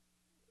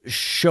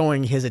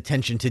showing his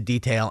attention to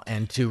detail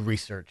and to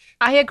research.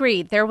 I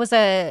agree. There's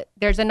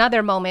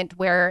another moment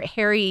where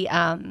Harry,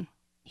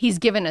 he's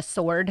given a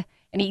sword,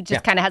 and he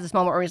just kind of has this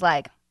moment where he's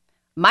like,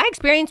 my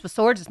experience with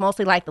swords is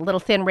mostly like the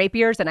little thin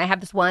rapiers, and I have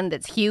this one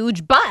that's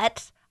huge,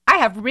 but I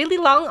have really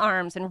long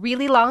arms and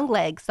really long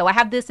legs, so I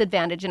have this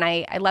advantage. And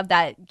I love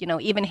that,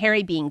 even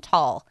Harry being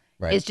tall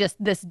is just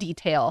this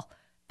detail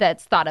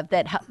that's thought of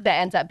that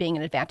ends up being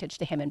an advantage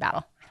to him in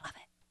battle.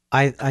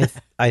 I love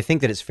it. I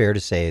think that it's fair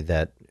to say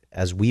that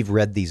as we've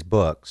read these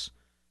books,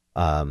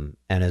 and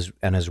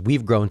as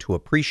we've grown to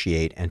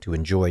appreciate and to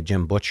enjoy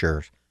Jim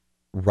Butcher's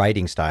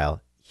writing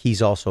style,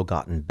 he's also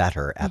gotten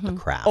better at the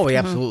craft. Oh, he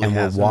absolutely and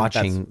has.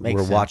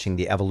 We're watching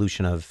the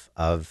evolution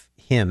of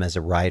him as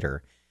a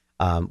writer,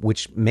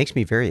 which makes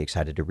me very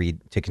excited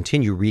to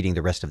continue reading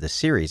the rest of the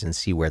series and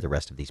see where the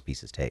rest of these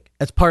pieces take.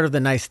 That's part of the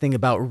nice thing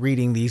about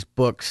reading these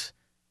books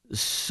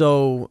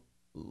so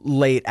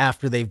late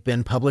after they've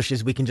been published,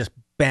 is we can just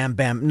bam,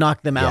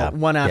 knock them out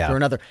one after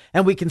another.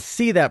 And we can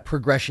see that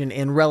progression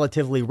in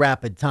relatively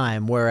rapid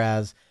time,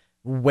 whereas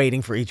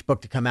waiting for each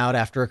book to come out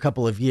after a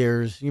couple of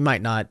years, you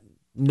might not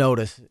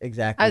notice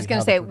exactly. I was going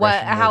to say,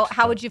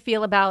 how would you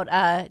feel about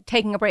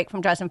taking a break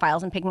from Dresden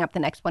Files and picking up the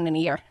next one in a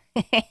year?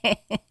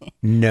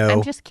 No.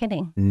 I'm just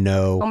kidding.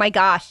 No. Oh my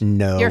gosh.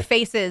 No. Your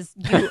faces,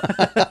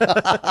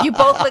 you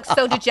both look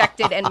so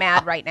dejected and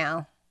mad right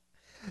now.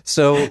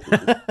 So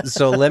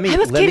let me.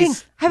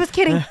 I was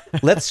kidding.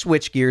 Let's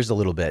switch gears a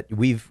little bit.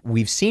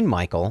 We've seen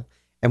Michael,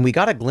 and we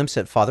got a glimpse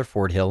at Father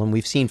Fordhill, and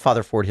we've seen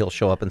Father Fordhill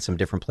show up in some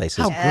different places.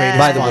 How great!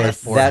 By the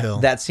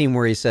way, that scene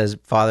where he says,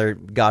 "Father,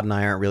 God and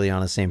I aren't really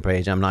on the same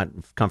page. I'm not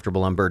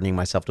comfortable unburdening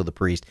myself to the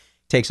priest."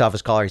 Takes off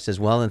his collar. He says,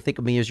 "Well, then think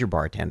of me as your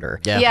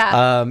bartender."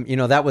 Yeah.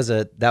 That was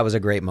a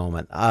great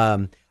moment.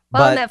 And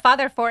that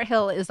Father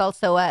Fordhill is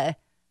also a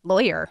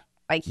lawyer.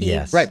 Like he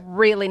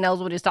really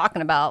knows what he's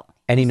talking about.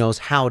 And he knows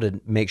how to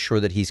make sure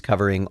that he's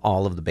covering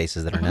all of the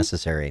bases that are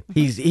necessary.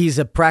 He's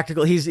a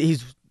practical.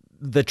 He's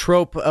the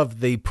trope of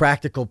the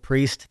practical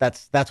priest.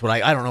 That's what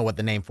I don't know what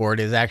the name for it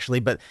is actually,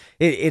 but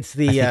it's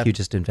the. I think you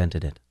just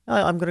invented it.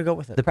 I'm going to go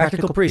with it. The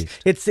practical priest.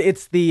 It's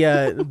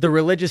the the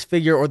religious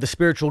figure or the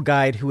spiritual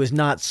guide who is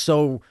not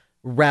so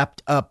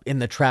wrapped up in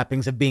the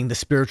trappings of being the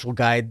spiritual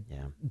guide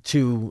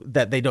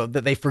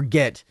that they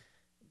forget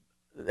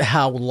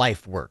how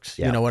life works.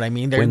 You know what I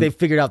mean? They've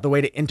figured out the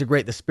way to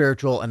integrate the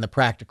spiritual and the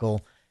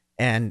practical,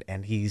 and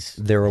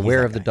they're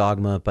aware of the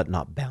dogma but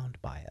not bound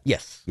by it.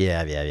 Yes.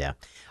 Yeah.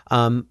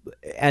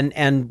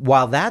 And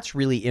while that's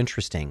really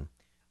interesting,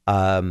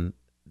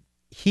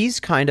 he's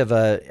kind of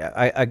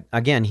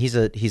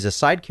he's a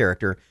side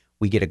character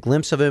We get a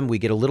glimpse of him. We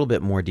get a little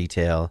bit more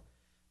detail.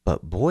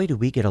 But boy, do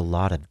we get a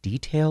lot of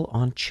detail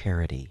on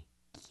Charity.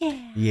 Yeah.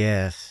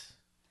 Yes.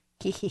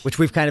 Which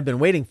we've kind of been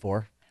waiting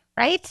for.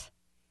 Right?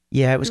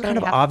 Yeah, it was Really kind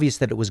of have- obvious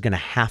that it was going to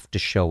have to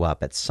show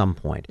up at some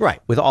point. Right.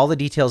 With all the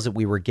details that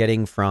we were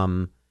getting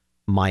from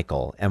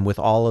Michael, and with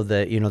all of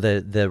the,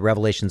 the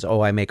revelations,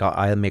 I make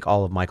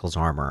all of Michael's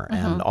armor,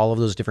 and all of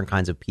those different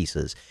kinds of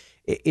pieces.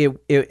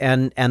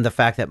 And the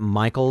fact that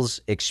Michael's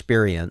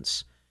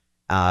experience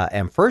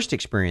and first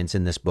experience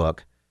in this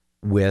book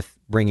with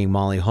bringing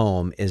Molly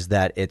home is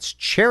that it's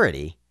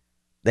Charity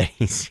that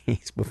he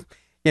sees,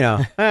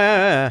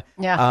 Yeah.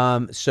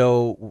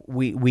 So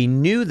we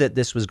knew that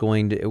this was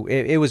going to.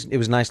 It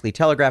was nicely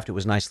telegraphed. It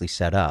was nicely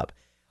set up,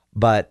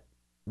 but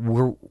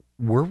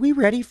were we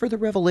ready for the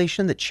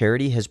revelation that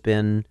Charity has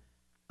been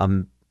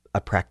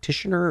a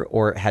practitioner,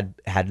 or had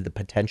the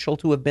potential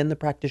to have been the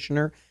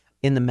practitioner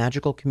in the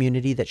magical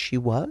community that she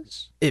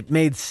was? It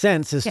made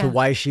sense as to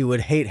why she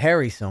would hate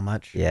Harry so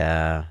much.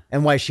 Yeah.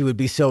 And why she would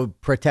be so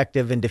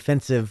protective and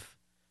defensive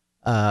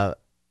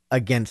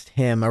against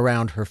him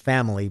around her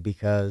family,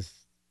 because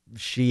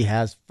she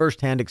has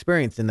firsthand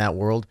experience in that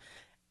world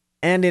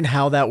and in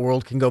how that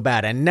world can go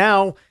bad. And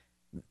now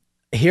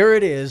here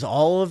it is.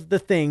 All of the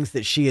things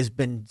that she has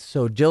been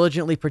so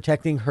diligently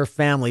protecting her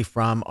family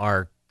from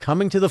are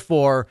coming to the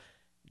fore,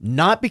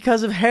 not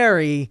because of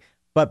Harry,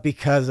 but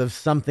because of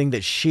something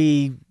that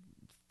she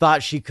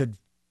thought she could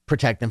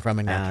protect them from.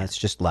 It's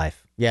just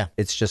life. Yeah.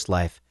 It's just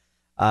life.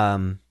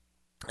 And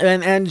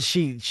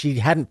she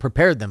hadn't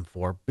prepared them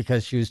for,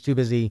 because she was too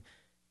busy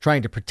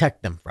trying to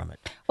protect them from it.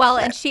 Well,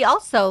 and she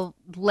also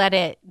let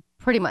it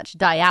pretty much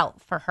die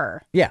out for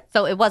her. Yeah.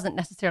 So it wasn't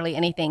necessarily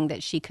anything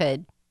that she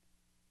could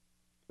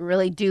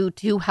really do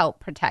to help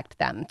protect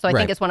them. So I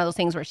think it's one of those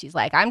things where she's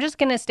like, I'm just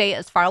going to stay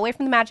as far away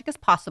from the magic as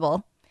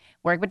possible.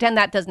 We're going to pretend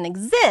that doesn't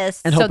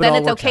exist. And so hope it then all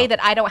it's works okay out.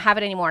 that I don't have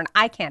it anymore and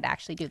I can't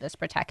actually do this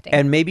protecting.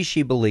 And maybe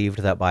she believed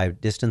that by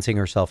distancing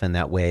herself in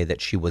that way,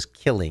 that she was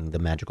killing the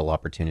magical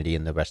opportunity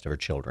in the rest of her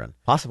children.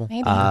 Possible.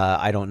 Maybe.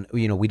 I don't,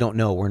 we don't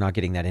know. We're not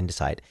getting that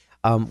insight.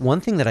 One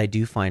thing that I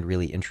do find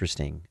really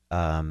interesting,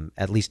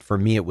 at least for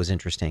me, it was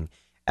interesting,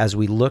 as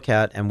we look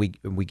at and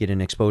we get an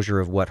exposure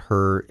of what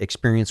her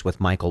experience with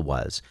Michael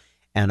was,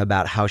 and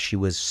about how she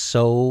was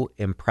so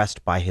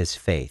impressed by his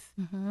faith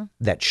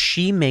that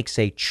she makes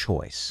a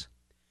choice.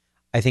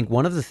 I think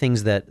one of the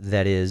things that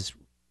is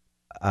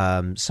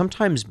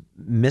sometimes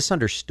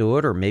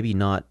misunderstood, or maybe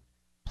not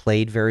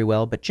played very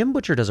well, but Jim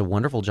Butcher does a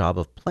wonderful job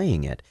of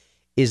playing it,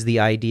 is the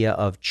idea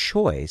of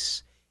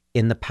choice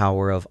in the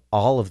power of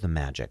all of the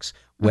magics,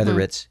 whether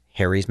it's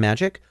Harry's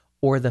magic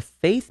or the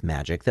faith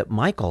magic that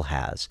Michael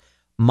has.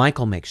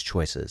 Michael makes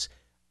choices.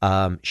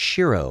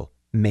 Shiro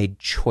made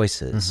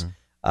choices.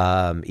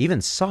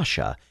 Even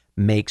Sasha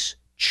makes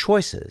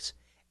choices,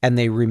 and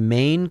they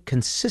remain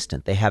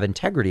consistent. They have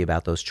integrity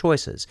about those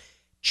choices.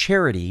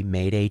 Charity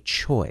made a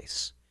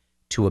choice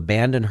to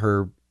abandon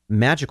her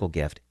magical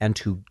gift and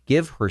to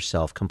give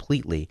herself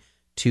completely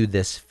to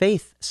this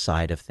faith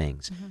side of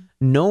things.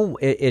 No,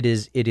 it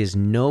is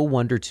no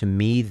wonder to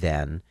me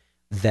then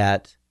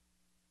that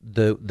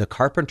the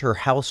Carpenter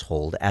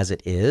household, as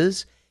it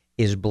is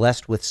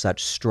blessed with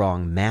such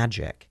strong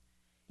magic.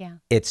 Yeah.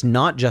 It's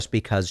not just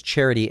because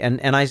Charity, and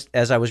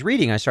as I was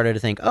reading, I started to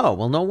think, oh,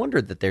 well, no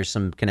wonder that there's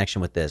some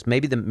connection with this.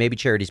 Maybe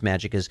Charity's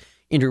magic is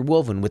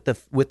interwoven with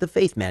the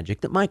faith magic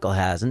that Michael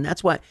has, and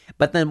that's why.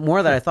 But the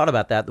more that I thought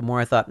about that, the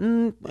more I thought,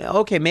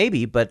 okay,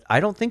 maybe, but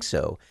I don't think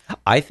so.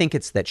 I think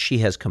it's that she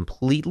has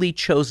completely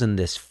chosen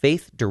this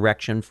faith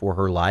direction for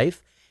her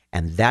life,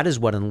 and that is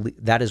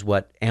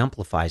what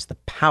amplifies the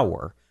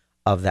power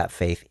of that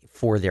faith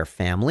for their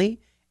family,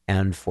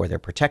 and for their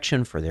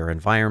protection, for their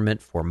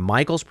environment, for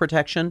Michael's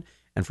protection,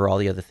 and for all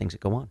the other things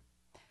that go on.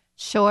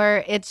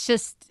 Sure. It's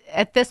just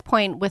at this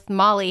point with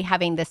Molly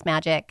having this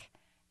magic,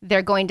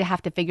 they're going to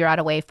have to figure out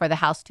a way for the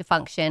house to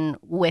function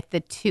with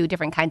the two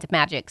different kinds of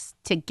magics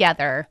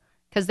together.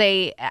 Because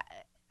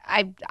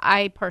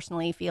I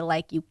personally feel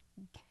like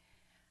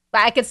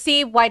I could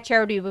see why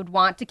Charity would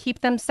want to keep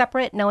them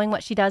separate, knowing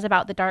what she does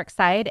about the dark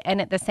side. And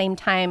at the same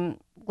time,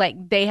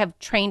 like, they have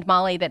trained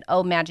Molly that,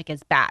 magic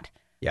is bad.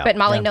 Yeah. But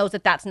Molly knows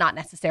that that's not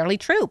necessarily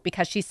true,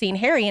 because she's seen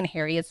Harry, and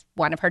Harry is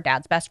one of her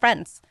dad's best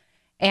friends.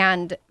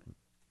 And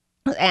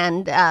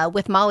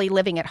with Molly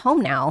living at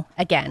home now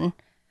again,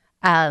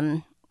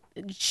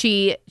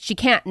 she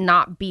can't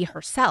not be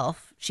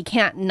herself. She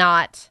can't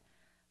not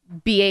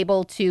be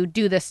able to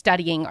do the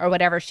studying or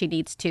whatever she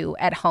needs to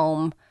at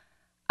home.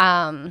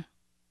 And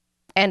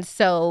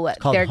so It's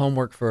called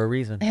homework for a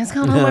reason. It's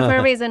called homework for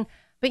a reason.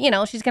 But,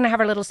 she's going to have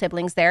her little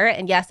siblings there.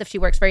 And yes, if she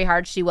works very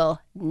hard, she will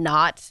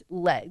not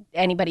let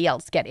anybody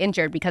else get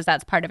injured, because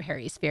that's part of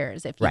Harry's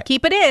fears. If you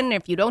keep it in,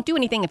 if you don't do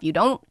anything, if you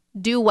don't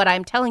do what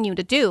I'm telling you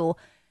to do,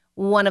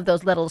 one of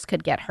those littles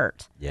could get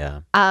hurt.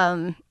 Yeah.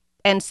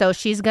 And so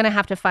she's going to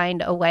have to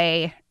find a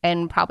way,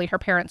 and probably her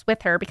parents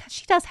with her, because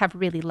she does have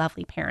really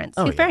lovely parents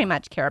who very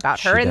much care about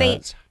her. She And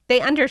does.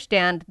 they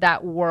understand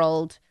that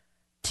world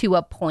to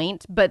a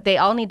point, but they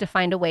all need to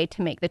find a way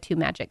to make the two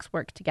magics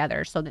work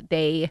together so that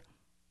they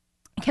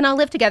can all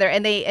live together.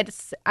 And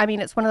it's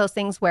one of those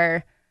things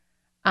where,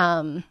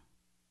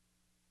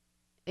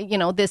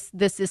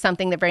 this is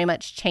something that very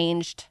much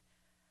changed.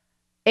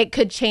 It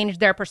could change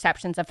their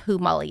perceptions of who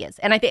Molly is.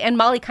 And and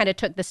Molly kind of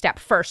took the step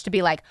first to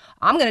be like,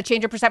 I'm going to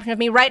change your perception of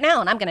me right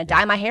now. And I'm going to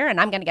dye my hair and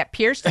I'm going to get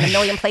pierced in a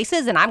million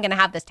places and I'm going to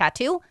have this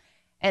tattoo.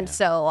 And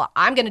so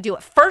I'm going to do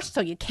it first.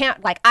 So you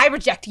can't, like, I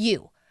reject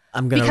you.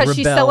 I'm going to because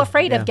she's so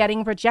afraid of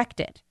getting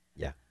rejected.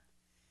 Yeah.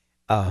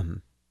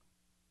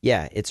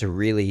 It's a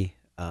really,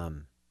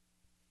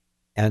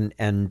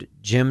 and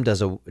Jim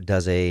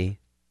does a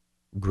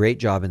great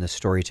job in the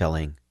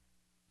storytelling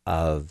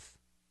of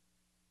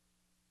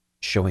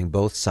showing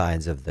both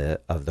sides of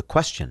the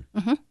question,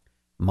 mm-hmm.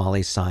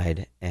 Molly's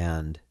side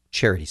and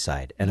Charity's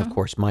side. And of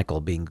course, Michael,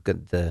 being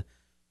good, the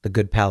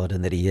good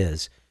paladin that he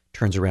is,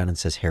 turns around and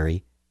says,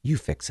 Harry, you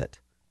fix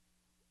it.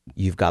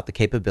 You've got the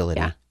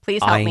capability. Yeah,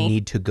 please help me. I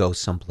need to go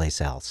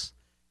someplace else.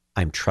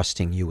 I'm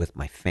trusting you with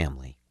my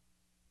family.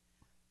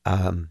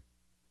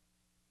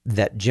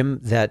 That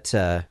Jim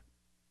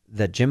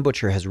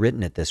Butcher has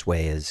written it this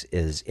way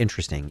is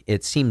interesting.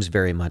 It seems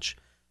very much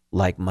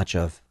like much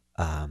of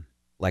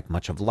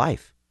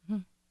life.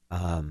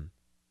 Mm-hmm.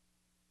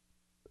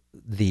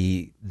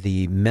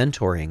 The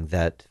mentoring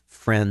that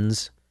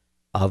friends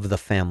of the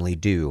family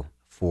do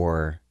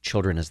for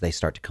children as they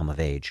start to come of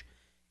age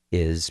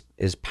is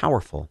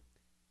powerful.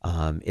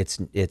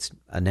 It's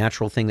a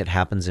natural thing that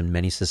happens in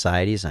many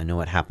societies. I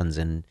know it happens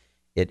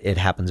it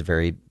happens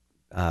very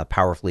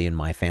powerfully in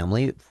my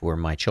family for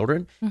my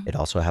children. Mm-hmm. It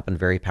also happened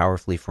very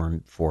powerfully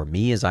for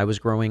me as I was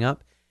growing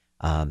up.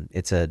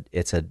 It's a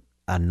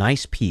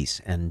nice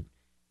piece, and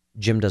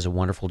Jim does a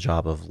wonderful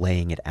job of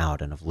laying it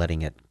out and of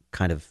letting it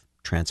kind of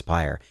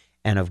transpire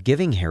and of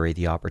giving Harry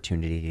the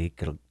opportunity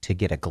to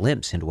get a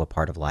glimpse into a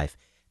part of life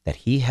that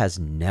he has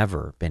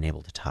never been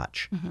able to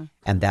touch. Mm-hmm.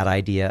 And that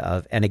idea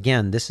of, and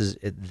again, this is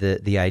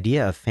the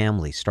idea of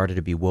family started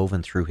to be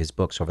woven through his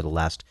books over the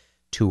last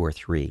 2 or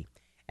 3.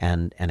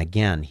 And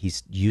again,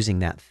 he's using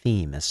that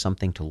theme as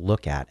something to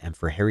look at and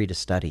for Harry to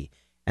study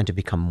and to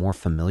become more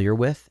familiar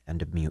with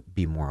and to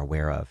be more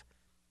aware of.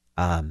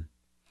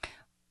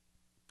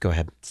 Go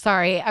ahead.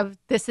 Sorry,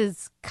 this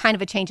is kind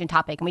of a change in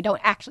topic, and we don't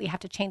actually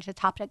have to change the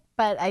topic,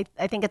 but I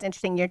think it's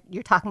interesting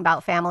you're talking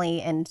about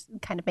family and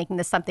kind of making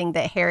this something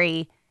that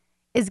Harry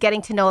is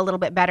getting to know a little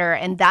bit better,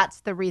 and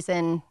that's the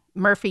reason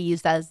Murphy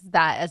used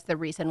that as the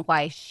reason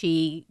why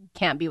she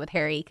can't be with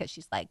Harry, because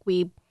she's like,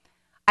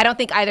 I don't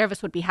think either of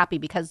us would be happy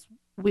because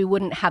we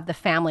wouldn't have the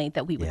family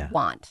that we would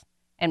want.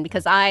 And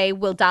because I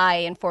will die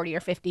in 40 or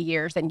 50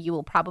 years and you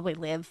will probably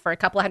live for a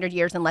couple of 100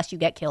 years unless you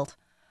get killed.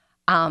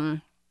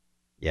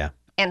 Yeah.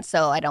 And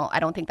so I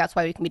don't think that's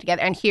why we can be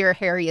together. And here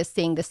Harry is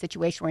seeing this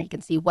situation where he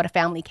can see what a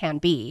family can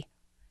be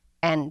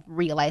and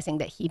realizing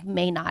that he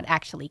may not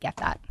actually get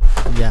that.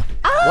 Yeah.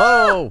 Ah!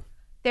 Whoa.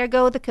 There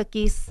go the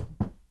cookies.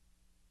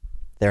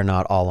 They're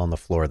not all on the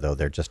floor, though.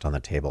 They're just on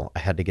the table. I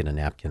had to get a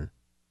napkin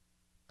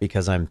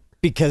because he's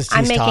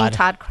making Todd.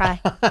 Todd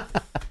cry.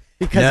 Because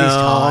he's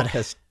Todd.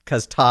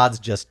 Because Todd's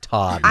just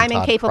Todd. I'm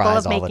Todd incapable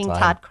cries of all the making time.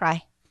 Todd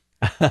cry.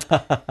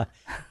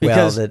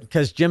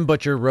 Because Jim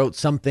Butcher wrote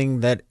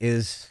something that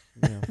is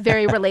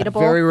Very relatable.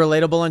 very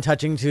relatable and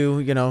touching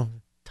to,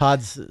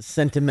 Todd's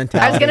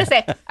sentimentality.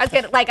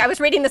 I was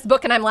reading this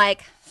book and I'm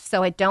like,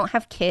 so I don't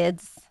have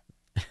kids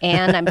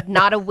and I'm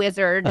not a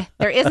wizard.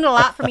 There isn't a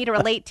lot for me to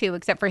relate to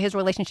except for his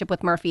relationship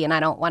with Murphy, and I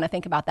don't want to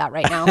think about that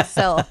right now.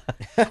 So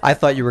I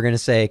thought you were going to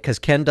say, because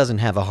Ken doesn't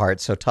have a heart,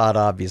 so Todd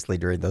obviously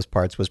during those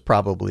parts was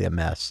probably a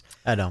mess.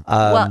 I don't.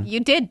 Well, you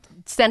did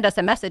send us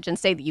a message and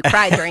say that you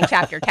cried during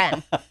chapter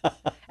 10.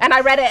 And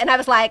I read it and I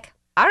was like,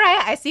 all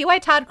right, I see why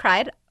Todd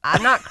cried.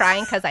 I'm not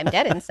crying because I'm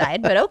dead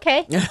inside, but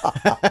okay.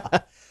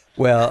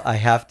 Well, I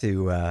have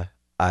to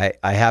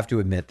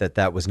admit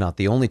that was not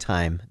the only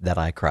time that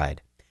I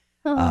cried.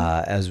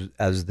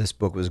 As this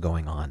book was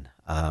going on,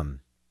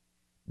 and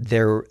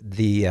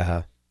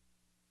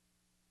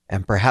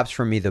perhaps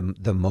for me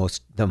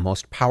the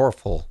most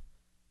powerful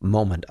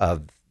moment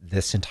of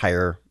this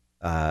entire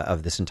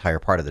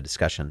part of the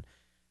discussion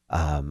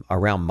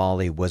around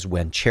Molly was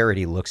when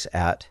Charity looks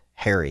at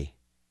Harry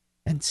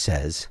and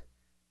says,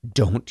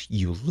 "Don't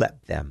you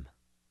let them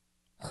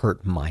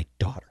hurt my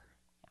daughter."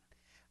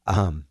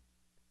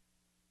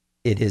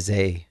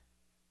 It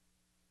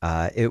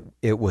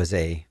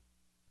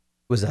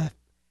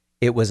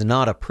was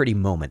not a pretty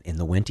moment in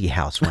the Winty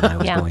house when I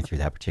was going through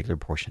that particular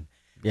portion.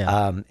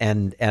 Yeah.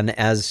 And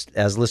as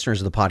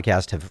listeners of the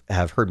podcast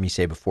have heard me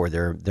say before,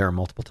 there are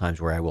multiple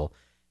times where I will,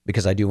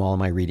 because I do all of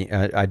my reading,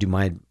 I do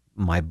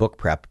my book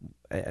prep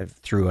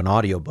through an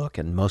audiobook,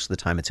 and most of the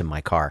time it's in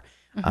my car.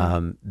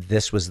 Mm-hmm.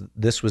 This was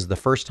the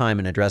first time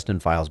in a Dresden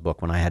Files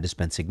book when I had to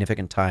spend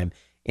significant time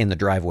in the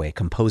driveway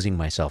composing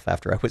myself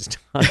after I was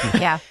done.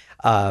 Yeah.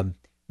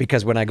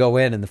 Because when I go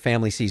in and the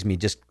family sees me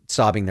just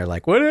sobbing, they're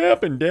like, "What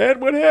happened, Dad?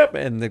 What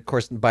happened?" And of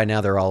course, by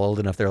now they're all old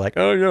enough. They're like,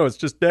 "Oh no, it's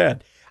just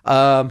Dad.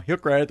 He'll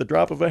cry at the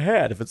drop of a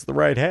hat if it's the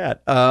right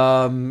hat."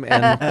 And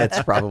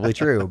it's probably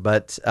true.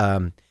 But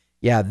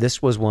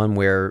this was one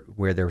where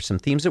there were some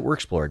themes that were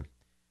explored.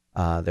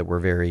 that were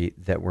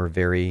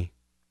very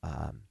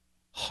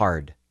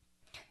hard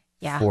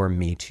Yeah. for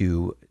me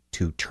to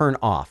turn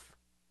off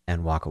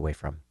and walk away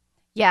from.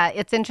 Yeah,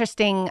 it's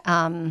interesting.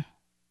 I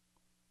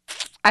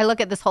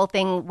look at this whole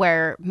thing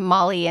where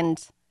Molly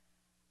and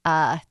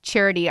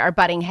Charity are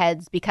butting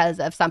heads because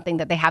of something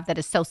that they have that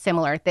is so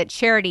similar that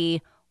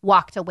Charity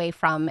walked away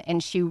from,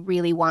 and she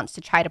really wants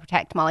to try to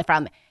protect Molly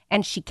from,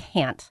 and she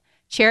can't.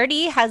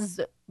 Charity has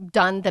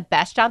done the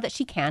best job that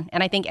she can,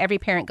 and I think every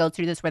parent goes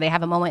through this where they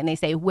have a moment and they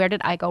say, where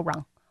did I go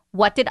wrong?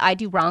 What did I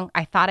do wrong?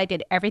 I thought I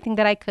did everything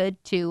that I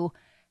could to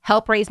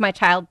help raise my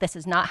child. This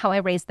is not how I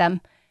raised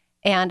them.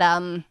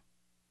 And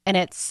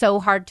it's so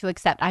hard to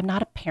accept. I'm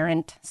not a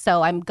parent,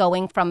 so I'm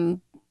going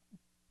from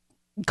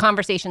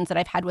conversations that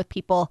I've had with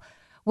people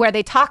where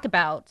they talk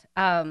about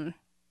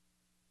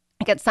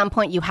like at some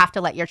point you have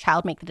to let your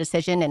child make the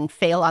decision and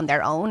fail on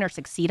their own or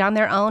succeed on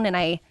their own.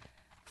 And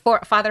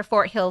Father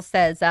Fort Hill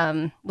says,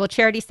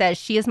 Charity says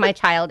she is my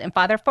child, and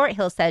Father Fort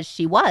Hill says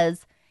she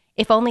was,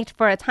 if only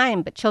for a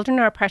time. But children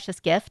are a precious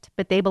gift,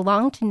 but they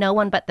belong to no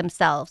one but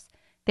themselves.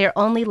 They're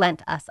only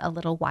lent us a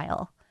little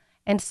while.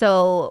 And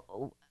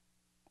so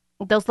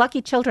those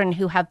lucky children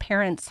who have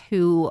parents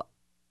who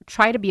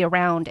try to be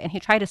around and who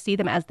try to see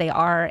them as they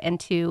are and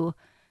to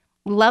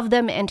love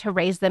them and to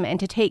raise them and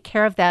to take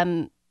care of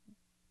them,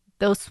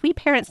 those sweet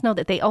parents know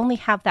that they only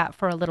have that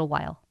for a little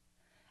while,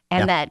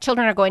 and that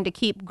children are going to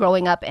keep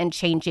growing up and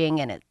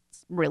changing. And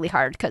it's really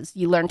hard because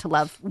you learn to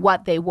love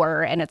what they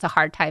were, and it's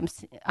hard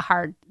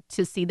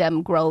to see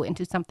them grow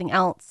into something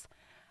else.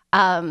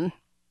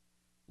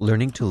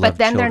 Learning to love but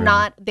then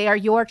children. they are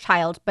your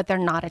child, but they're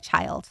not a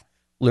child.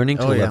 Learning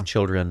to love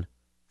children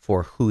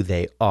for who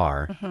they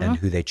are Mm-hmm. and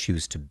who they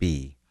choose to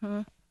be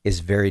is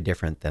very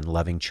different than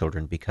loving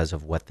children because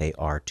of what they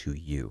are to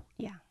you.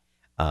 Yeah.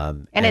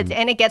 And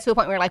it gets to a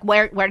point where you're like,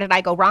 where did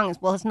I go wrong?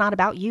 Well, it's not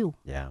about you.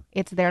 yeah,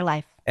 It's their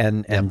life.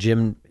 and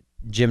Jim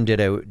did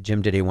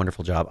a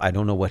wonderful job. I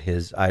don't know what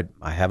I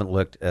haven't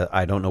looked.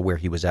 I don't know where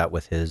he was at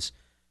with his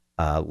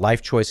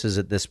life choices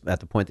at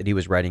the point that he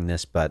was writing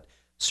this, but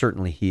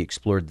certainly he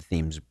explored the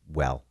themes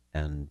well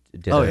and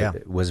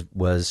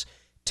was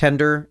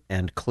tender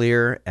and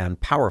clear and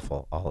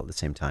powerful all at the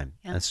same time.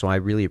 Yeah. And so I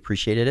really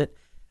appreciated it.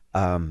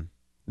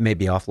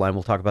 Maybe offline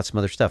we'll talk about some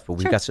other stuff, but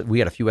we got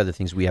a few other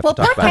things we have to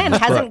talk Poor about. in Ken this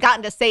book. hasn't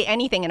gotten to say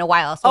anything in a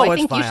while, so I it's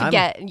think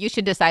fine. you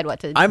should decide what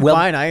to. I'm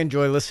fine. I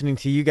enjoy listening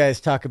to you guys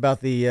talk about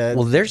the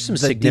Well, there's some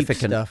the deep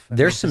significant stuff.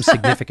 there's some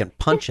significant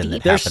punching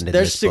that happened in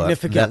there's this book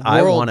significant that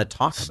I world want to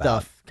talk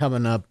stuff about.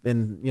 coming up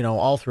in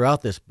all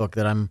throughout this book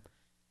that I'm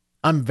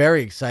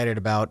very excited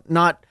about.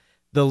 Not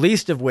the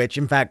least of which,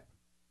 in fact,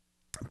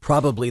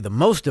 probably the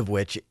most of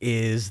which,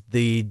 is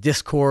the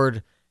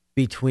discord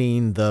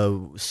between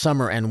the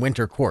summer and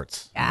winter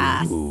courts.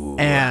 Yes.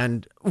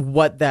 And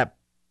what that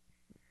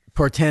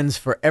portends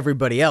for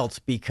everybody else,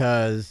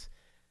 because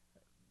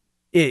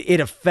it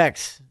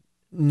affects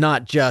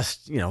not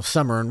just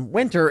summer and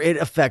winter, it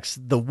affects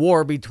the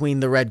war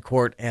between the Red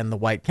Court and the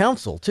White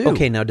Council too.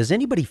 Okay, now does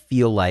anybody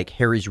feel like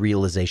Harry's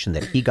realization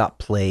that he got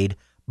played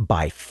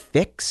by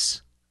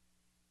Fix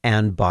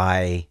and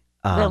by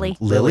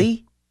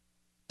Lily?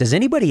 Does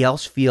anybody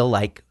else feel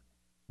like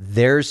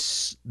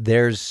there's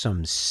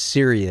some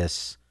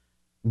serious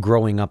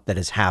growing up that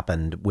has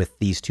happened with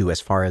these two as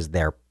far as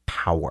their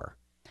power?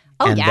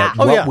 Oh, and yeah.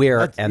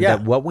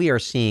 that what we are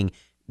seeing,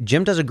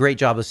 Jim does a great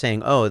job of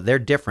saying, "Oh, they're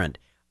different,"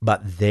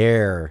 but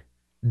they're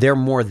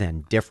more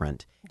than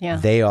different. Yeah.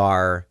 They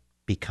are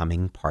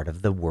becoming part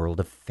of the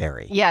world of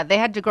fairy. Yeah, they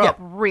had to grow up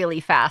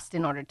really fast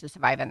in order to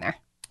survive in there.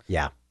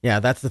 Yeah. Yeah,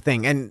 that's the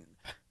thing. And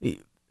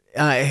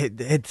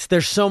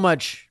there's so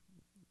much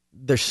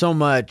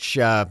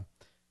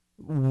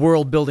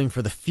world building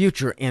for the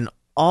future in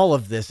all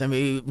of this. I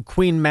mean,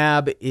 Queen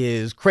Mab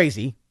is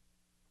crazy.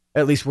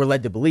 At least we're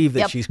led to believe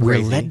that she's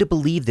crazy. We're led to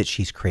believe that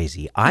she's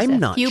crazy. I'm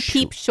not few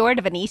sure. peeps short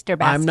of an Easter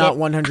basket. I'm not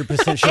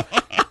 100% sure.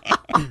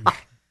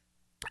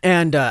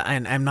 And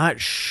I'm not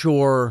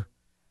sure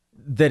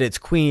that it's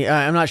Queen.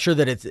 I'm not sure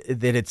that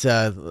it's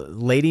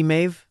Lady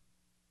Maeve.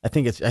 I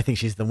think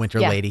she's the Winter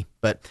Lady,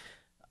 but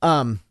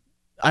I'm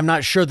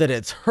not sure that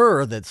it's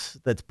her that's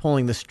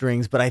pulling the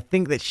strings. But I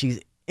think that she's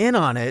in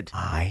on it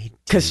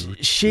because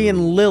she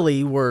and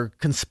Lily were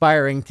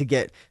conspiring to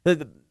get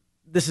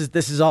this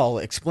is all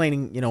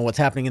explaining what's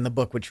happening in the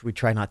book, which we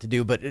try not to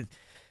do, but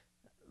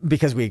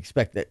because we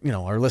expect that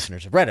our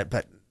listeners have read it.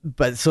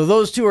 But so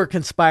those two are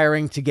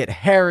conspiring to get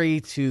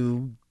Harry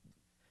to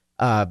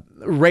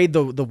raid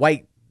the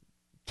White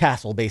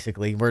Castle,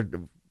 basically.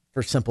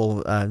 For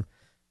simple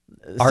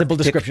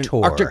description,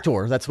 Arctic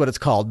Tour. That's what it's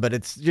called, but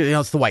it's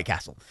it's the White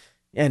Castle,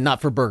 and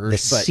not for burgers. The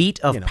seat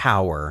of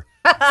power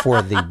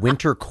for the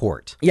Winter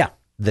Court. Yeah,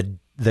 the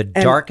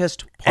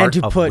darkest part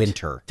of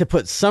winter. To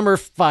put summer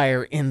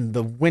fire in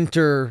the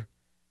winter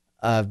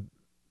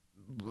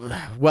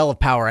well of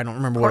power. I don't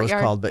remember what it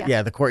was called, but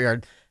the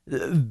courtyard.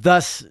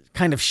 Thus,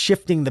 kind of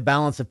shifting the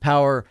balance of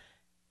power,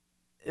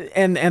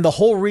 and the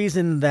whole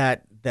reason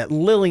that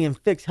Lily and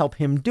Fix help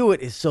him do it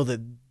is so that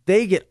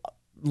they get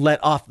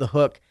let off the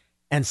hook,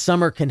 and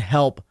Summer can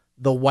help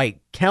the White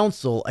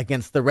Council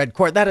against the Red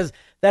Court. That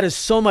is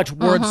so much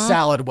word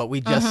salad what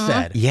we just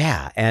said.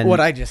 Yeah, and What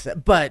I just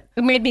said. But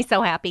It made me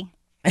so happy.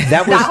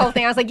 that was That whole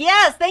thing. I was like,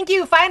 yes, thank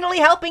you. Finally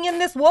helping in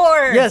this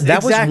war. yes,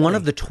 that exactly. was one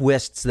of the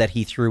twists that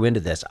he threw into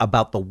this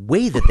about the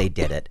way that they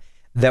did it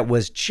that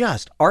was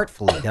just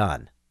artfully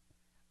done.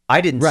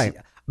 I didn't Right. see,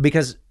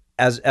 because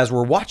as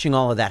we're watching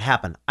all of that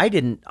happen,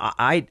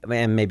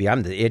 and maybe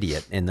I'm the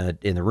idiot in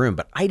the room,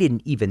 but I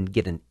didn't even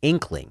get an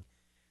inkling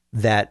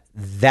that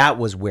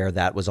was where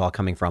that was all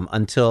coming from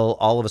until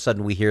all of a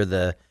sudden we hear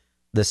the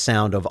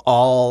sound of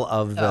all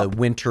of the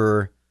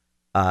winter,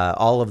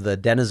 all of the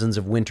denizens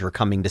of winter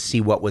coming to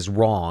see what was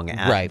wrong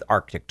at the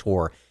Arctic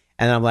tour,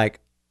 and I'm like,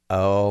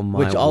 oh my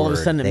Which all of a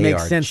word, sudden it they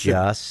makes are sense that-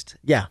 Just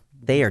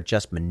they are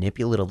just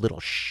manipulative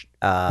little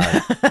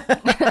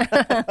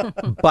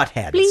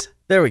buttheads.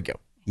 There we go.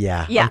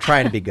 Yeah, Yeah. I'm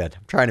trying to be good.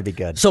 I'm trying to be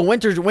good. So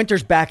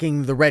Winter's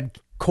backing the Red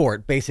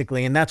Court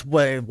basically, and that's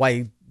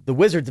why the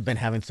Wizards have been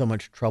having so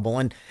much trouble.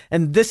 And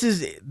this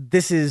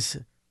is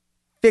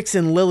Fix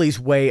and Lily's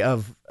way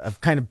of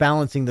kind of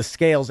balancing the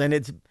scales,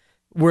 and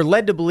we're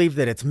led to believe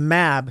that it's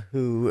Mab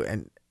who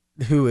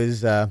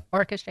is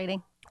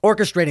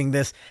Orchestrating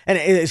this, and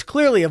it is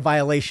clearly a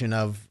violation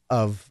of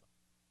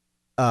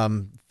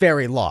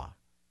fairy law.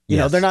 You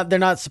know, Yes. they're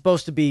not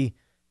supposed to be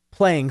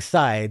playing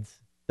sides.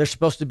 They're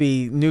supposed to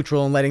be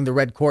neutral and letting the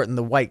Red Court and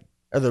the White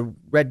or the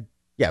Red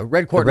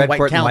Court and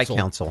White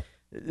Council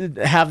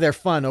have their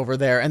fun over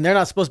there, and they're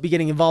not supposed to be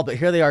getting involved, but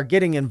here they are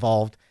getting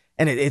involved,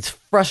 and it's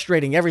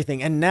frustrating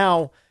everything. And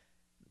now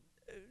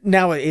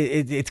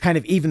it's kind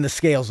of even the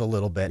scales a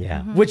little bit,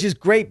 which is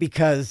great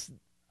because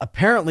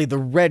apparently the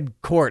Red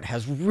Court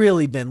has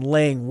really been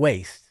laying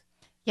waste.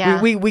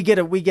 Yeah. We get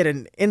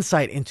an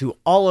insight into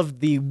all of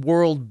the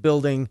world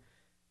building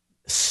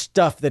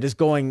stuff that is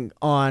going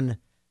on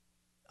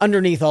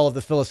underneath all of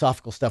the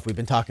philosophical stuff we've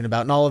been talking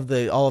about and all of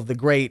the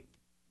great,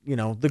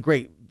 the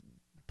great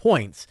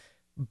points.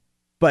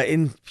 But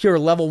in pure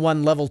level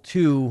 1, level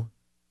 2,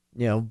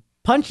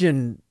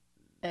 punching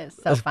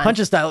It's so fun. punch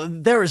style,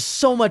 there is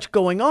so much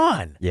going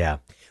on. Yeah.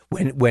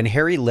 When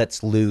Harry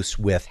lets loose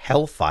with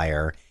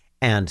Hellfire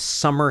and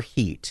Summer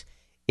Heat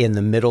in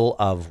the middle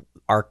of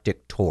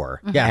Arctic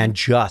tour and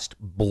just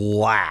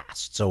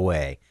blasts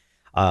away.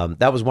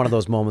 That was one of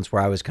those moments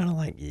where I was kind of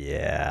like,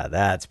 yeah,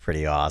 that's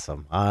pretty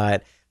awesome.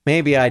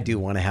 Maybe I do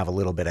want to have a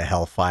little bit of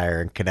Hellfire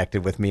and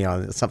connected with me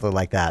on something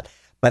like that.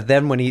 But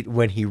then when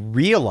he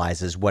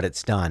realizes what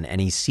it's done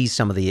and he sees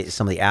some of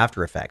the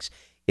after effects,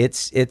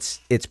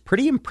 it's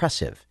pretty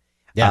impressive.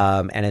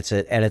 Yeah. And it's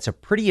a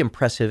pretty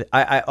impressive.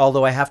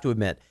 Although I have to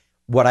admit,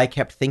 what I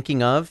kept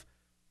thinking of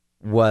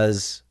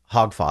was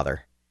Hogfather.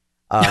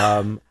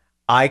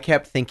 I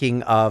kept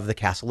thinking of the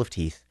Castle of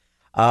Teeth.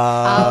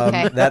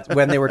 Okay. That's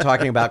when they were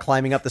talking about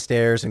climbing up the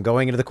stairs and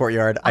going into the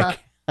courtyard.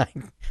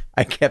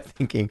 I kept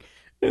thinking,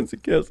 it's a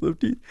Castle of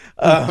Teeth.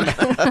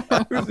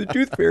 Who's the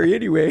Tooth Fairy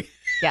anyway?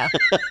 Yeah.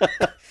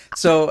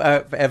 So,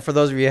 and for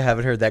those of you who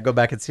haven't heard that, go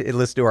back and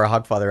listen to our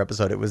Hogfather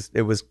episode.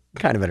 It was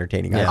kind of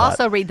entertaining. I thought.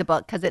 Also read the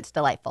book because it's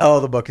delightful. Oh,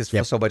 the book is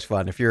so much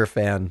fun. If you're a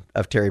fan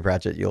of Terry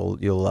Pratchett, you'll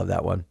love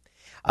that one.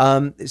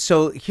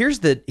 So here's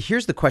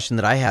the question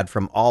that I had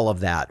from all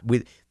of that.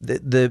 With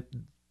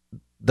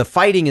the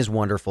fighting is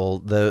wonderful.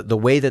 The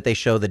way that they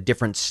show the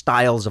different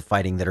styles of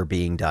fighting that are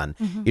being done.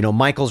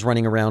 Michael's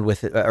running around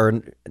with,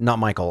 or not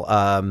Michael,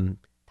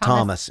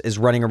 Thomas is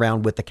running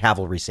around with the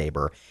cavalry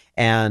saber,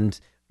 and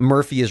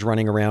Murphy is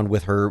running around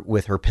with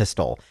her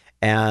pistol,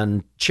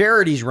 and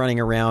Charity's running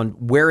around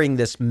wearing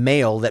this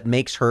mail that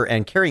makes her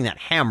and carrying that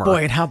hammer.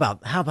 Boy, and how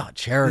about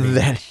Charity?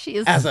 She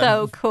is as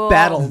so a cool.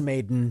 battle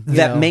maiden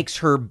that makes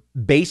her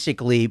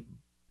basically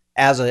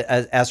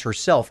as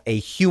herself a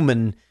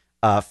human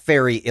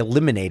fairy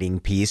eliminating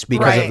piece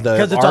because of the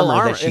 'Cause it's all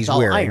armor armor, that she's it's all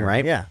wearing, iron,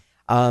 right? yeah.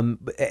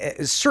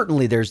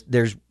 Certainly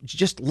there's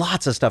just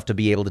lots of stuff to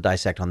be able to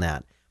dissect on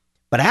that.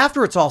 But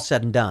after it's all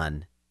said and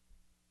done,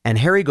 and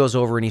Harry goes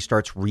over and he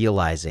starts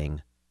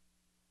realizing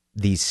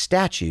these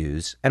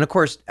statues, and of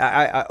course,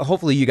 I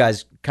hopefully you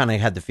guys kind of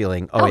had the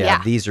feeling,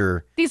 these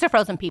are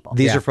frozen people.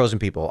 These are frozen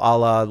people, a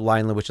la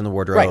Lion the Witch in the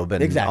Wardrobe, Right,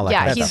 and exactly. all that Yeah,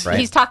 kind of he's stuff, right?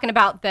 he's talking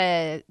about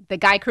the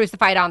guy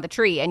crucified on the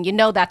tree, and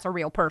that's a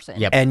real person.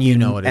 Yep. And you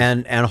know it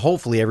is. and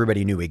hopefully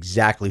everybody knew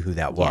exactly who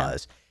that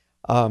was.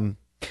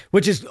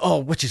 Which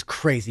is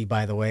crazy,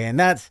 by the way, and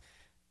that's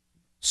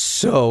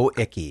So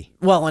icky.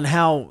 well, and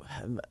how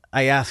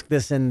I asked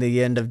this in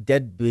the end of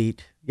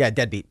Deadbeat.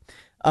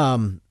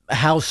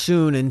 How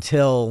soon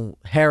until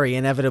Harry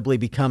inevitably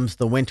becomes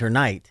the Winter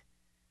Knight?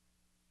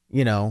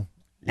 Yeah.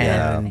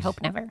 And I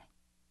hope never.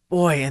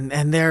 boy,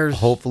 and there's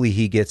Hopefully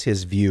he gets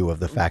his view of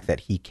the fact that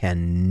he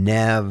can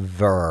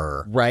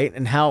never. right,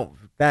 and how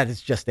that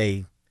is just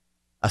a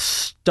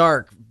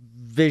stark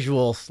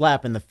visual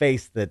slap in the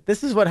face that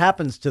this is what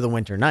happens to the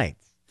Winter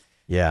Knights.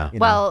 Yeah. You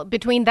know? Well,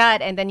 between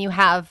that and then you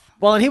have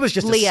Well, and he was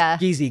just Leah.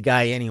 a skeezy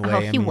guy anyway. Oh,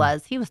 I he mean,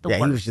 was. He was the yeah,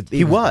 worst.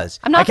 He was.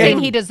 I'm not I can't saying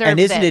even- he deserved And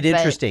isn't it but-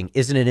 interesting?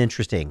 Isn't it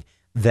interesting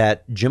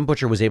that Jim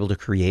Butcher was able to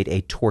create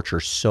a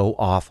torture so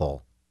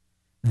awful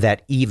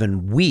that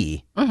even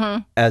we,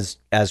 Mm-hmm. as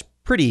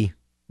pretty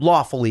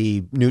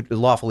lawfully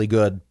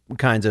good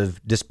kinds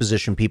of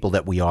disposition people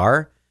that we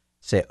are,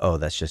 say, oh,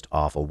 that's just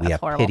awful. We That's have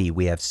horrible. pity.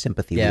 We have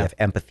sympathy. Yeah. We have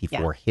empathy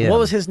Yeah. for him. What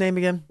was his name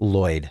again?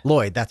 Lloyd.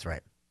 Lloyd, that's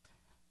right.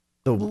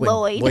 Lloyd.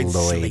 Lloyd. Lloyd.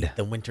 Sleet,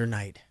 the winter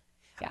night.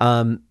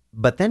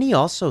 But then he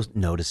also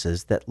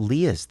notices that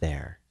Leah's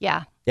there.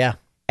 Yeah. Yeah.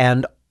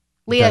 And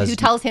Leah, does- who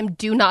tells him,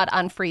 do not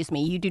unfreeze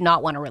me. You do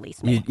not want to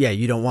release me.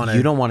 You don't want to.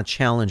 you don't want to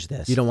challenge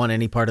this. You don't want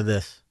any part of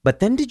this.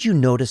 But then did you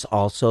notice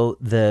also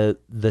the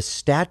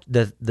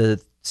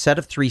set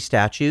of 3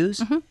 statues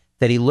Mm-hmm.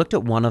 that he looked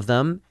at one of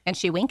them And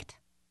she winked.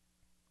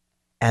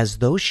 as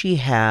though she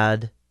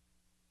had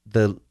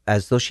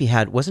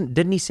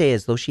didn't he say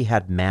as though she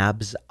had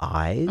Mab's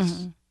eyes?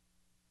 Mm-hmm.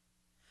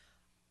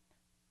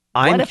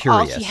 I'm What if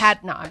curious. all she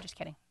had... No, I'm just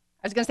kidding.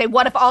 I was going to say,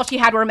 what if all she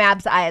had were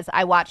Mab's eyes?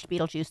 I watched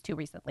Beetlejuice 2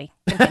 recently.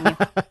 Continue.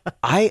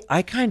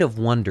 I kind of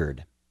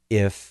wondered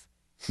if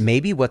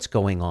maybe what's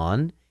going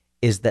on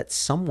is that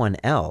someone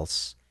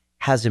else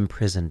has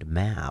imprisoned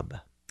Mab.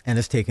 And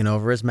has taken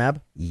over as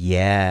Mab.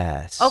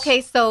 Yes.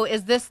 Okay, so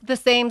is this the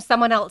same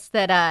someone else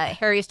that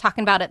Harry's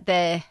talking about at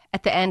the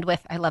end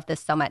with? I love this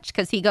so much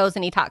because he goes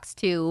and he talks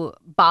to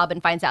Bob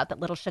and finds out that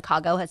Little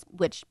Chicago has,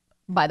 which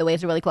by the way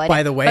is a really cool idea.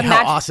 By the way, But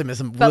how awesome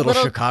is Little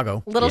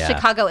Chicago? Little Yeah.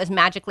 Chicago is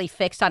magically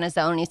fixed on his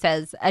own. He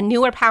says a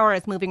newer power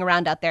is moving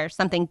around out there.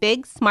 Something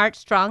big, smart,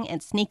 strong,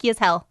 and sneaky as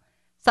hell.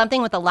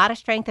 Something with a lot of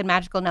strength and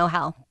magical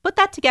know-how. Put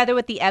that together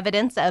with the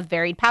evidence of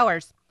varied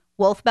powers.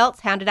 Wolf belts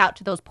handed out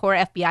to those poor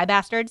FBI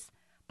bastards.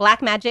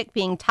 Black magic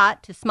being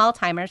taught to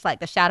small-timers like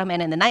the Shadow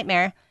Man and the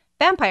Nightmare.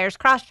 Vampires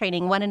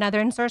cross-training one another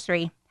in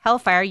sorcery.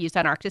 Hellfire used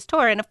on Arctis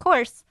Tor. And of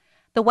course,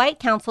 the White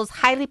Council's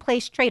highly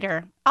placed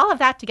traitor. All of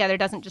that together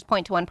doesn't just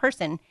point to one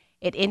person.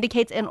 It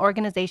indicates an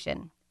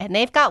organization. And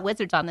they've got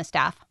wizards on the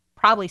staff.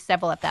 Probably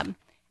several of them.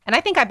 And I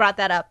think I brought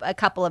that up a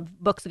couple of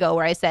books ago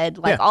where I said,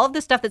 like, all of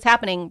this stuff that's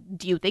happening,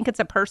 do you think it's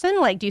a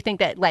person? Like, do you think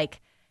that, like...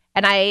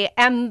 And I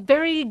am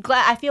very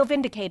glad, I feel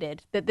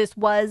vindicated that this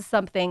was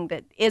something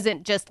that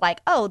isn't just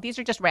like, oh, these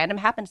are just random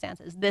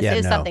happenstances. This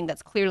is something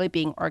that's clearly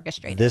being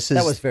orchestrated.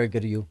 That was very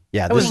good of you.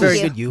 Yeah, That was this very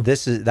is- good. You.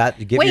 This is that.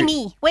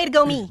 Way to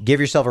go me.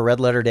 Give yourself a red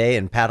letter day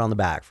and pat on the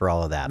back for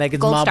all of that.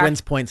 Megan's Gold mob star. wins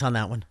points on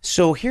that one.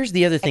 So here's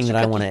the other thing Extra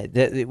that I want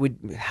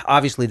to.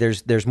 Obviously,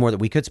 there's more that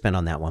we could spend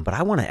on that one, but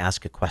I want to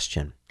ask a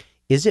question: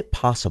 is it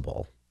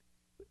possible?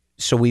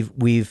 So we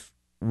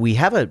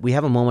have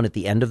a moment at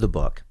the end of the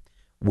book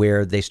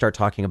where they start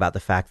talking about the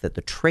fact that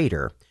the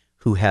traitor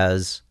who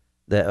has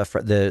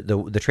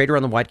the traitor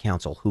on the White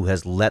Council who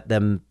has let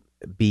them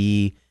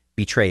be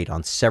betrayed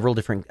on several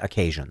different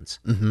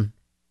occasions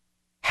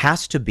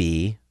has to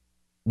be,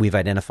 we've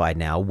identified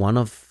now, one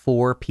of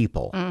 4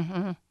 people: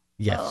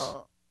 Yes.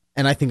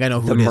 And I think I know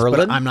who The it is, Merlin?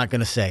 but I'm not going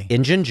to say.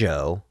 Injun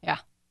Joe, Yeah.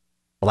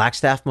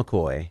 Blackstaff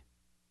McCoy,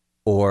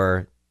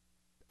 or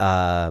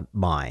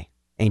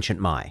Ancient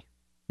Mai.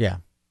 Yeah.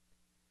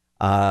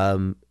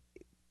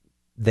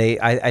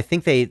 I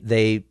think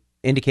they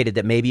indicated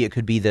that maybe it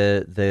could be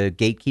the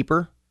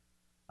gatekeeper.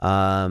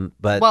 But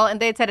Well, and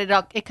they said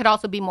it could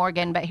also be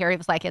Morgan, but Harry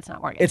was like, it's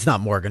not Morgan. It's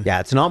not Morgan. yeah,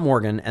 it's not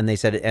Morgan, and they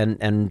said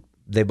and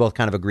they both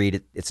kind of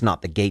agreed it's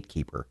not the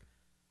gatekeeper.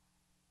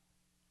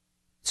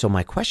 So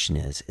my question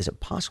is it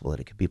possible that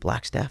it could be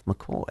Blackstaff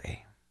McCoy?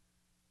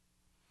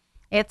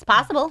 It's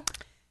possible.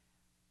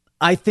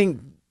 I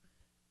think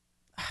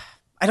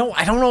I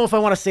don't know if I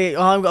want to say.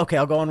 Oh, okay,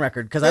 I'll go on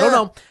record because I don't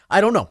know.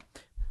 I don't know.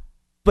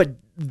 But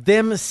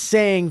them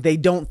saying they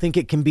don't think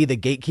it can be the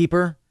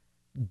gatekeeper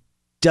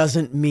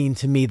doesn't mean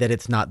to me that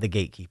it's not the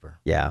gatekeeper.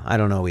 Yeah, I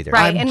don't know either.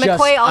 Right. I'm And just-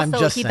 McCoy I'm also,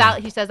 just he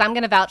saying. he says, I'm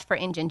going to vouch for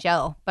Injun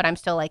Joe, but I'm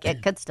still like,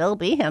 it could still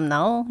be him,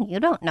 though. You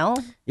don't know.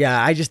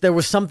 Yeah, there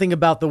was something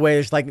about the way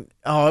it's like,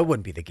 oh, it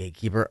wouldn't be the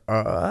gatekeeper.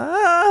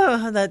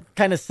 That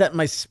kind of set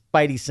my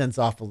spidey sense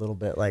off a little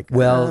bit. Like,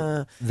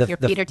 Well, Your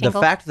Peter the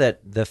Tingle? fact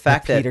that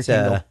Peter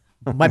Tingle.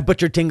 My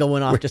butcher tingle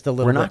went off just a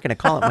little we're bit. not going to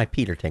call it my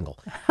Peter Tingle.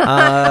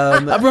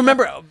 I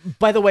remember,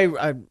 by the way,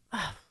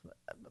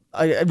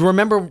 I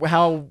remember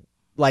how,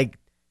 like,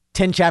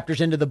 10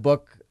 chapters into the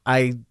book,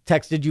 I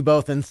texted you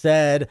both and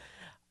said,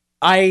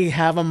 I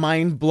have a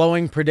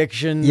mind-blowing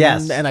prediction.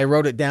 Yes. And I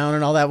wrote it down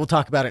and all that. We'll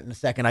talk about it in a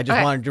second. I just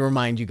Okay. wanted to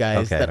remind you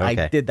guys Okay, that I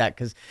okay. did that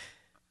because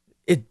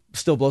it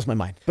still blows my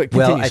mind. But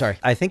continue, Well, sorry.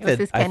 I think It was that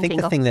his I Ken think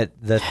Tingle.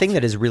 the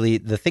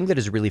thing that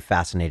is really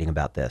fascinating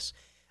about this,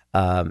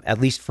 at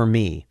least for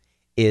me,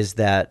 is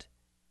that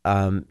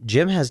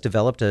Jim has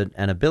developed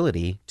an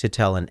ability to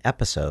tell an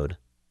episode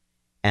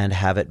and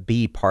have it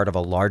be part of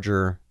a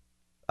larger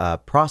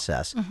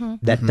process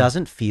that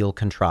doesn't feel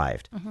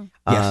contrived.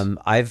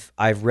 Yes.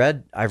 I've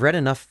read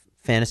enough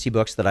fantasy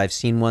books that I've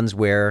seen ones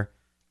where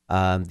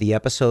the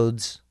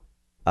episodes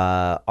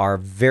are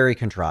very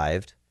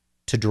contrived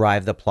to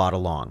drive the plot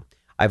along.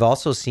 I've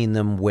also seen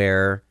them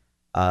where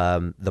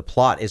the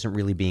plot isn't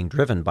really being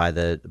driven by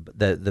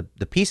the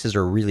pieces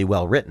are really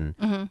well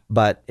written,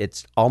 but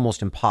it's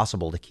almost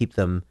impossible to keep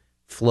them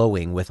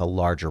flowing with a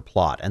larger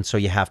plot. And so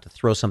you have to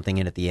throw something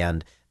in at the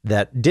end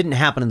that didn't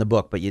happen in the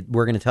book, but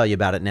we're going to tell you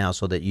about it now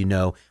so that you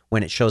know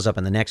when it shows up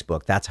in the next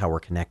book, that's how we're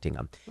connecting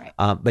them. Right.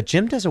 But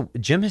Jim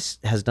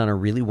has done a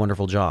really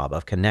wonderful job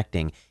of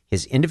connecting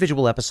his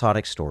individual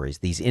episodic stories,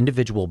 these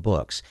individual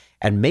books,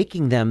 and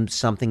making them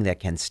something that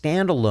can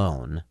stand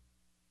alone,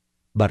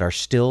 but are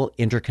still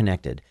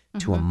interconnected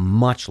to a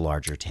much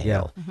larger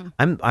tale.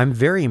 I'm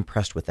very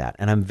impressed with that,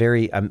 and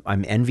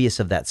I'm envious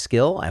of that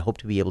skill. I hope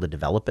to be able to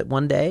develop it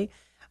one day.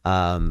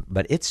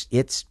 But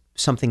it's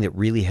something that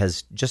really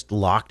has just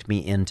locked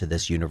me into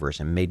this universe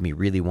and made me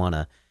really want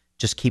to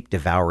just keep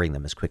devouring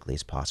them as quickly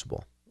as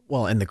possible.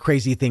 Well, and the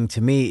crazy thing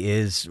to me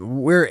is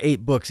we're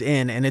 8 books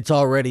in, and it's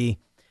already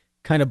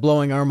kind of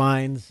blowing our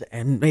minds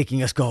and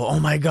making us go, oh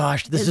my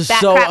gosh, this is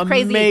so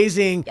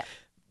amazing. Yep.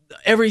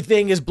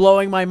 Everything is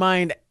blowing my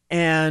mind.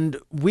 And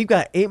we've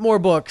got 8 more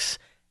books,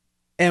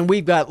 and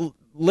we've got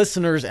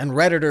listeners and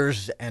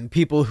Redditors and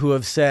people who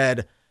have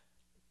said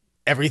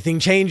everything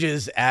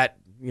changes at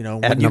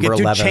when you get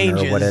to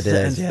changes or what it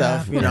is. and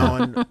stuff,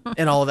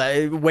 and all of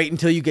that. Wait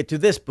until you get to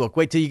this book.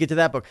 Wait till you get to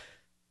that book.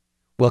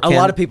 Well, a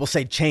lot of people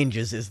say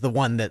changes is the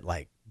one that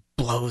like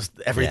blows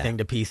everything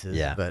to pieces.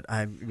 Yeah. But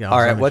all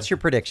right. What's your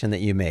prediction that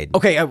you made?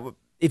 Okay.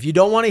 If you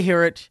don't want to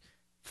hear it,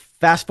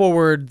 fast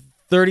forward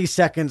 30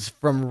 seconds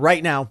from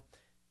right now,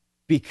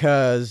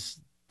 because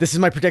this is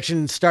my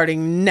prediction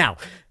starting now.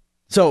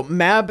 So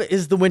Mab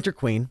is the Winter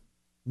Queen.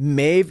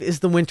 Maeve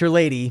is the Winter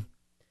Lady.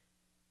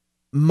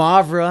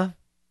 Mavra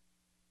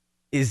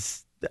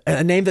is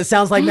a name that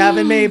sounds like Mav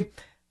and Maeve.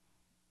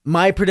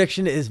 My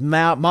prediction is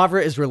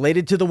Mavra is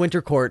related to the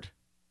Winter Court,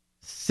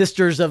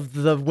 sisters of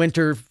the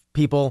Winter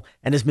people,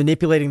 and is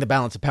manipulating the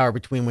balance of power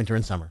between winter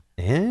and summer.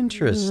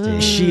 Interesting.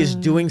 She is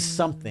doing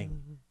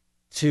something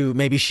to,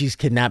 maybe she's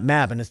kidnapped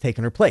Mab and has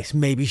taken her place.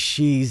 Maybe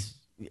she's...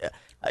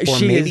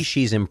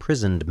 she's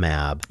imprisoned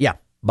Mab. Yeah.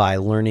 By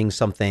learning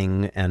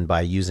something and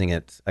by using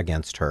it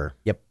against her.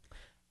 Yep.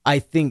 I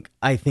think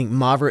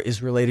Mavra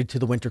is related to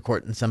the Winter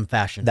Court in some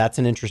fashion. That's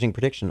an interesting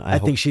prediction. I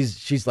think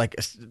she's like,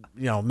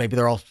 maybe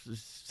they're all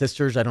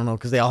sisters. I don't know,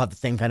 because they all have the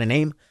same kind of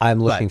name. I'm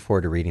looking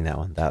forward to reading that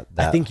one.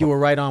 I think you were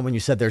right on when you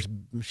said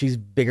she's a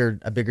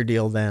bigger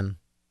deal than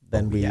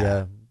we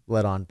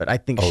let on. But I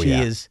think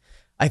is.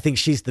 I think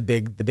she's the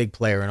big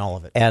player in all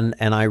of it. And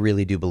I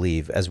really do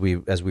believe, as we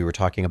were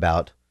talking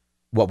about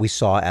what we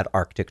saw at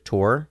Arctic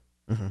Tour,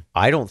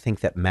 I don't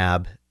think that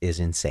Mab is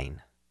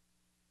insane.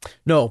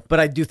 No,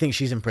 but I do think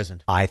she's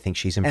imprisoned. I think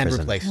she's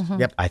imprisoned. And replaced.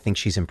 Yep. I think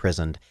she's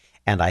imprisoned.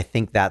 And I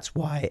think that's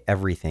why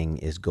everything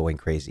is going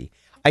crazy.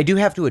 I do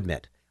have to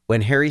admit,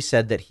 when Harry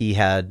said that he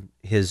had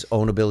his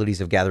own abilities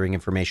of gathering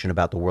information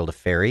about the world of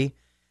fairy,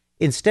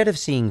 instead of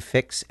seeing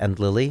Fix and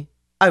Lily,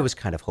 I was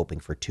kind of hoping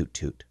for Toot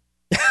Toot.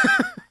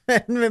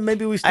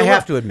 Maybe we still I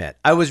have to admit,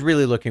 I was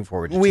really looking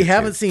forward to We Toot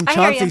haven't Toot. seen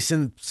Chauncey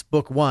since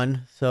book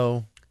 1,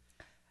 so...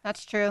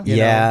 That's true.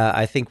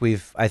 I think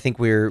we've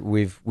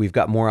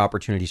got more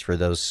opportunities for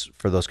those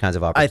kinds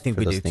of opportunities. I think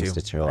we those do things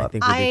too. to show up.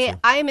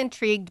 I'm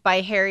intrigued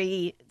by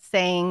Harry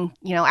saying,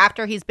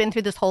 after he's been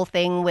through this whole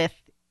thing with,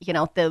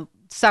 the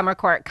summer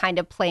court kind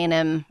of playing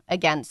him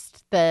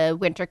against the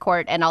winter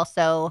court, and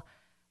also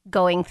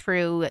going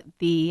through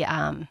the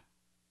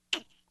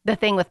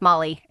thing with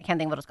Molly. I can't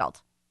think of what it's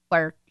called,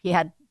 where he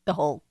had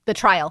the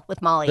trial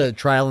with Molly. The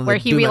trial and where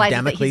the he Doom of realizes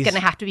that Damocles. he's going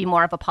to have to be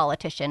more of a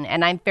politician.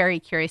 And I'm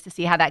very curious to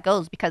see how that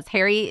goes, because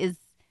Harry is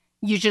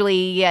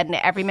usually an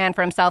every man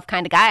for himself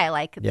kind of guy.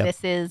 Like,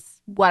 this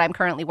is what I'm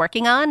currently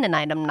working on, and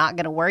I'm not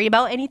going to worry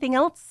about anything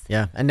else.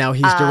 Yeah, and now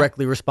he's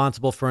directly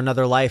responsible for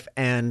another life,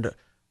 and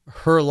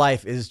her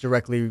life is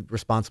directly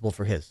responsible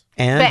for his.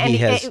 And he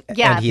has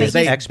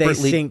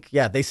expertly...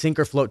 They sink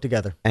or float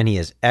together. And he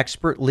has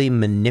expertly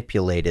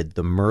manipulated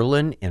the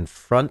Merlin in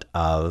front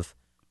of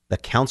the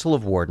Council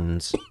of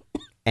Wardens,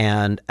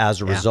 and as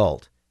a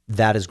result,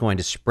 that is going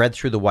to spread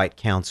through the White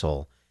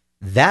Council.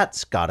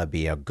 That's got to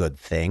be a good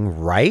thing,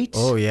 right?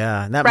 Oh,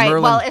 yeah. And that right,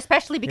 Merlin, well,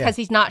 especially because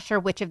he's not sure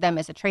which of them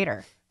is a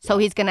traitor. So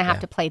he's going to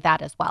have to play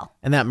that as well.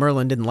 And that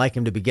Merlin didn't like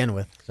him to begin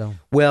with. So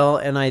well,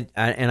 and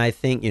I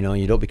think,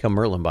 you don't become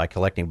Merlin by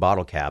collecting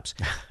bottle caps.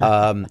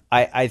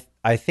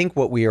 I think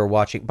what we are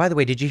watching... By the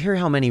way, did you hear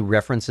how many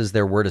references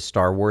there were to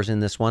Star Wars in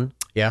this one?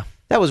 Yeah.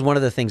 That was one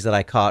of the things that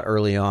I caught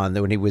early on,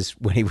 that when he was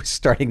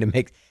starting to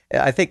make,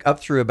 I think up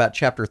through about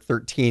chapter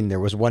 13,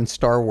 there was one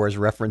Star Wars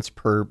reference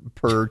per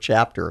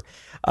chapter,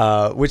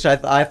 which I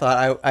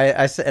thought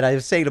I said, and I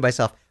was saying to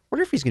myself, I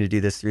wonder if he's going to do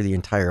this through the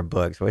entire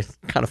book. So it's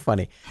kind of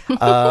funny.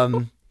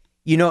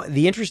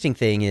 The interesting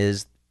thing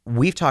is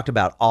we've talked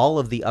about all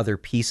of the other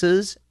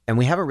pieces, and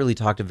we haven't really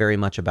talked very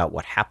much about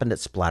what happened at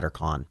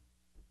SplatterCon.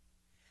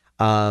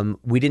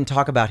 We didn't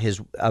talk about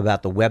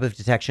the web of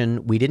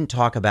detection. We didn't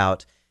talk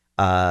about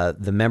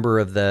the member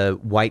of the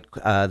White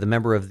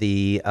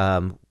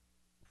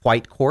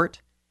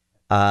Court.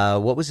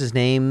 What was his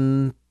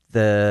name?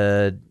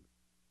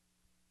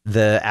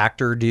 The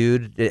actor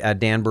dude,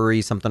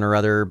 Danbury something or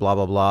other, blah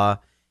blah blah.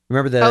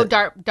 Remember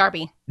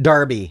Darby.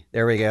 Darby.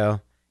 There we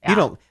go.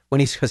 Yeah. When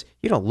he says,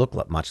 you don't look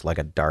much like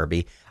a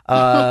Darby.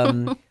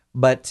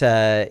 But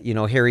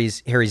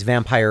Harry's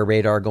vampire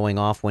radar going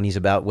off when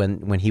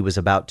he was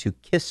about to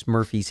kiss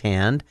Murphy's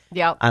hand.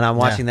 Yep. And I'm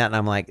watching that and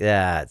I'm like,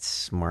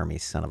 it's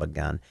smarmy son of a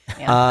gun.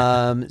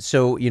 Yeah.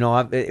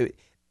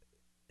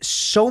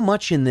 So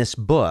much in this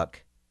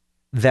book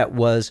that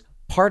was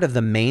part of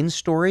the main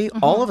story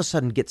all of a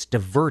sudden gets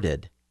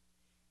diverted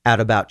at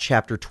about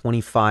chapter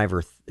 25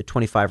 or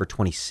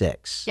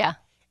 26. Yeah.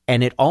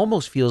 And it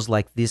almost feels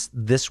like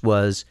this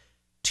was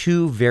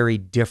two very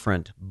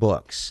different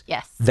books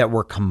that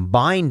were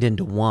combined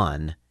into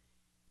one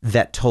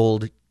that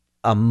told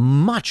a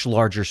much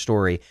larger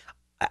story.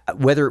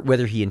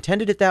 Whether he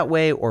intended it that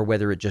way or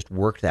whether it just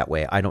worked that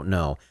way, I don't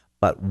know.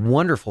 But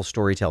wonderful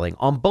storytelling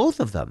on both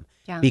of them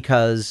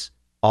because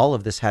all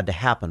of this had to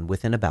happen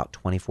within about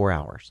 24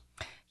 hours.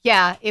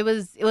 Yeah, it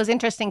was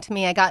interesting to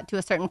me. I got to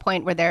a certain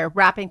point where they're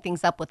wrapping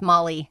things up with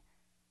Molly,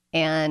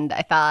 and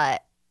I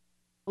thought,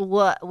 they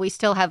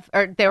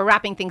were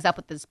wrapping things up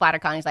with the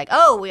SplatterCon. He's like,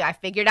 I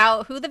figured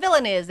out who the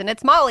villain is, and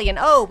it's Molly, and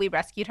we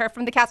rescued her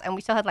from the castle, and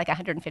we still had like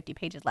 150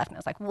 pages left, and I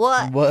was like,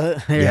 what?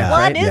 What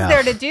is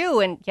there to do?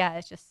 And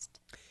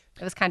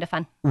it was kind of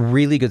fun.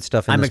 Really good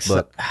stuff in this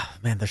book. Oh,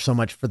 man, there's so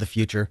much for the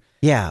future.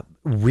 Yeah, a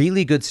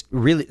really good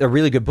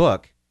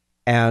book,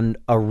 and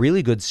a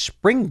really good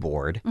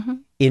springboard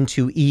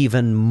into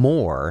even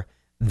more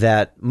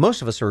that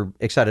most of us are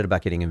excited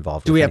about getting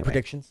involved with. Do we have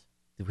predictions?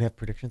 Do we have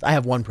predictions? I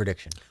have one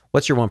prediction.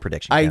 What's your one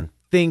prediction, Ken? I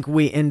think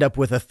we end up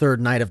with a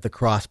third Knight of the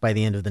Cross by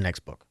the end of the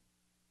next book.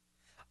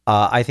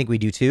 I think we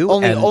do too.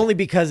 Only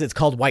because it's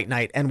called White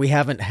Knight, and we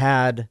haven't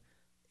had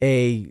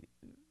a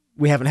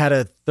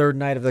third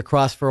Knight of the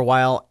Cross for a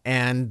while,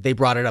 and they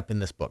brought it up in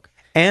this book.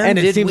 And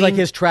it seems like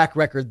his track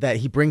record that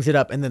he brings it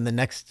up, and then the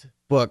next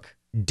book.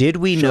 Did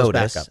we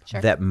notice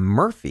that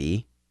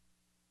Murphy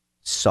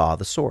saw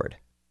the sword?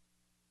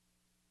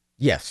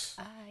 Yes.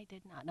 I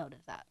did not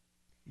notice that.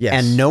 Yes.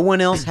 And no one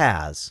else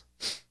has.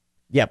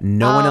 Yep.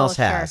 No one else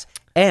has.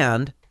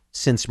 And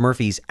since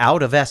Murphy's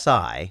out of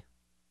SI,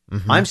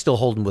 I'm still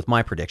holding with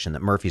my prediction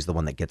that Murphy's the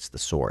one that gets the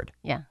sword.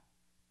 Yeah.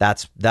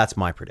 That's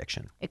my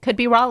prediction. It could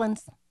be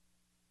Rollins.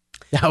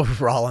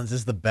 Rollins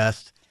is the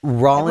best.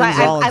 Rollins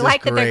I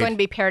like that they're going to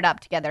be paired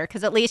up together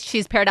because at least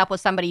she's paired up with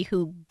somebody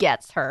who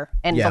gets her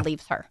and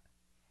believes her,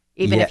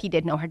 even if he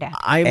did know her dad.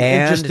 I'm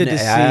interested to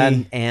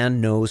see. And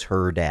knows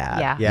her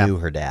dad. Yeah. Knew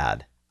her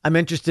dad. I'm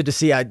interested to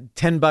see.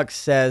 $10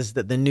 says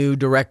that the new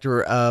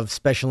director of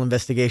special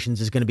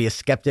investigations is going to be a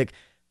skeptic.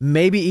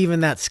 Maybe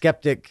even that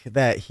skeptic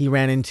that he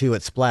ran into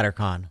at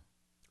SplatterCon.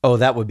 Oh,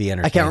 that would be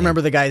entertaining. I can't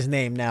remember the guy's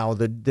name now.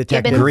 The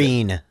detective.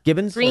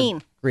 Gibbons?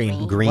 Green.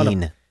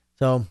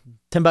 So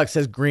 $10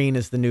 says Green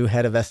is the new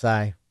head of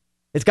SI.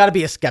 It's got to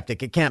be a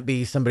skeptic. It can't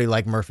be somebody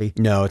like Murphy.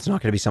 No, it's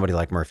not going to be somebody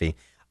like Murphy.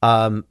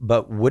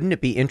 But wouldn't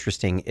it be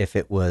interesting if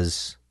it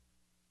was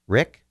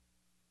Rick?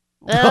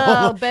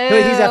 Oh, boo.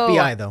 He's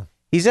FBI, though.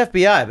 He's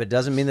FBI, but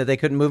doesn't mean that they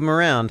couldn't move him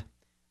around.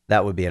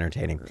 That would be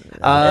entertaining.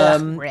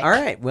 All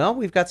right. Well,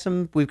 we've got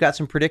some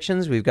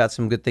predictions. We've got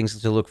some good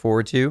things to look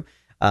forward to.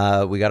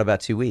 We got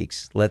about 2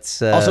 weeks.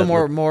 Let's also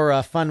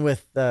more fun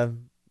with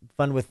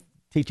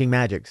teaching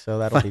magic. So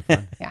that'll be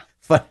fun. Yeah.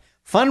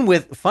 Fun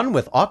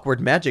with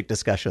awkward magic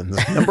discussions.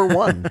 Number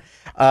one.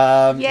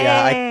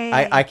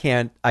 I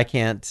can't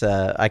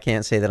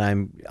say that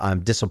I'm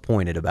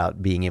disappointed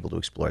about being able to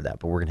explore that,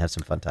 but we're gonna have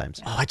some fun times.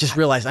 Oh, I just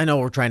realized. I know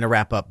we're trying to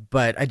wrap up,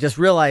 but I just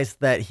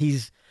realized that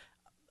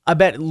I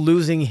bet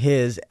losing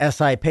his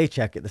SI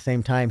paycheck at the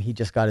same time he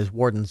just got his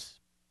warden's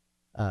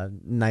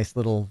nice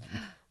little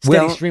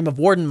steady stream of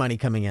warden money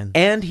coming in.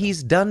 And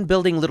he's done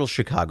building Little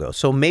Chicago,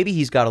 so maybe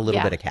he's got a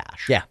little bit of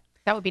cash. Yeah,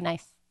 that would be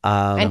nice.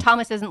 And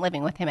Thomas isn't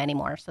living with him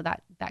anymore, so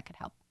that could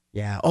help.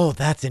 Yeah. Oh,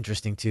 that's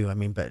interesting too. I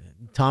mean, but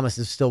Thomas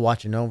is still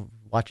watching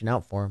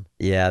out for him.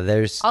 Yeah.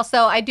 There's also,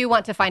 I do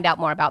want to find out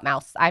more about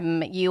Mouse.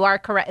 You are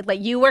correct. Like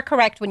you were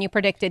correct when you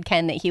predicted,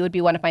 Ken, that he would be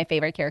one of my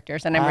favorite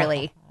characters, and I'm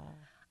really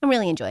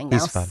enjoying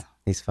Mouse.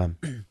 He's fun.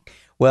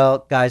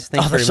 Well, guys,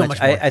 thanks very so much.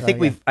 much more. I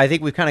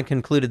think we've kind of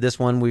concluded this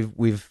one.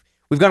 We've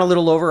gone a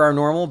little over our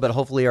normal, but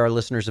hopefully our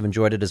listeners have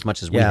enjoyed it as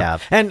much as we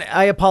have. And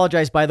I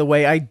apologize, by the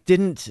way. I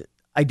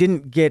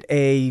didn't get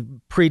a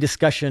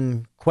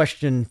pre-discussion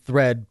question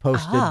thread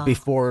posted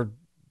before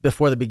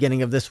the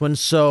beginning of this one.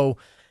 So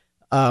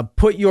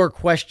put your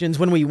questions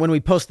when we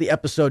post the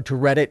episode to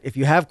Reddit. If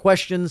you have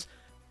questions,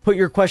 put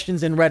your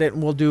questions in Reddit,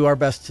 and we'll do our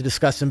best to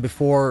discuss them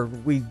before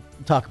we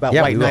talk about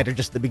White Knight or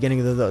just the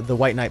beginning of the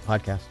White Knight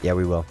podcast. Yeah,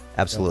 we will.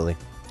 Absolutely.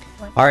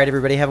 So. All right,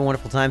 everybody, have a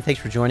wonderful time.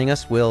 Thanks for joining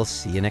us. We'll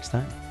see you next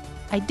time.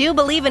 I do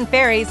believe in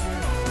fairies.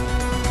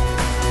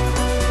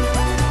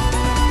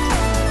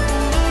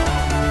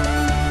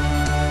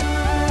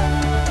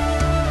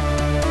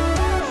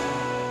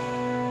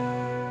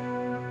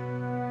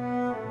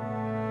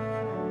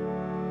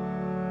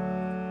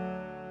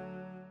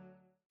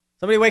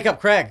 Somebody wake up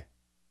Craig.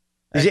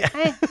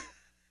 Hey.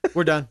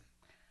 We're done.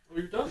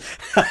 We're done.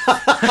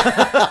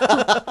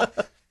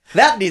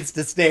 That needs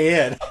to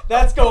stay in.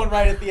 That's going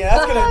right at the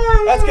end.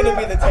 That's gonna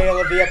be the tail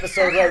of the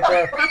episode right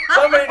there.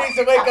 Somebody needs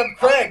to wake up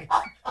Craig.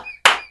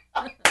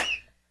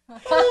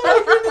 Oh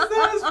my goodness,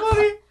 that was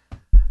funny.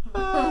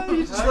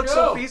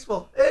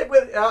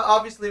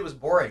 obviously it was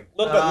boring. A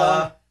little bit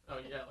long.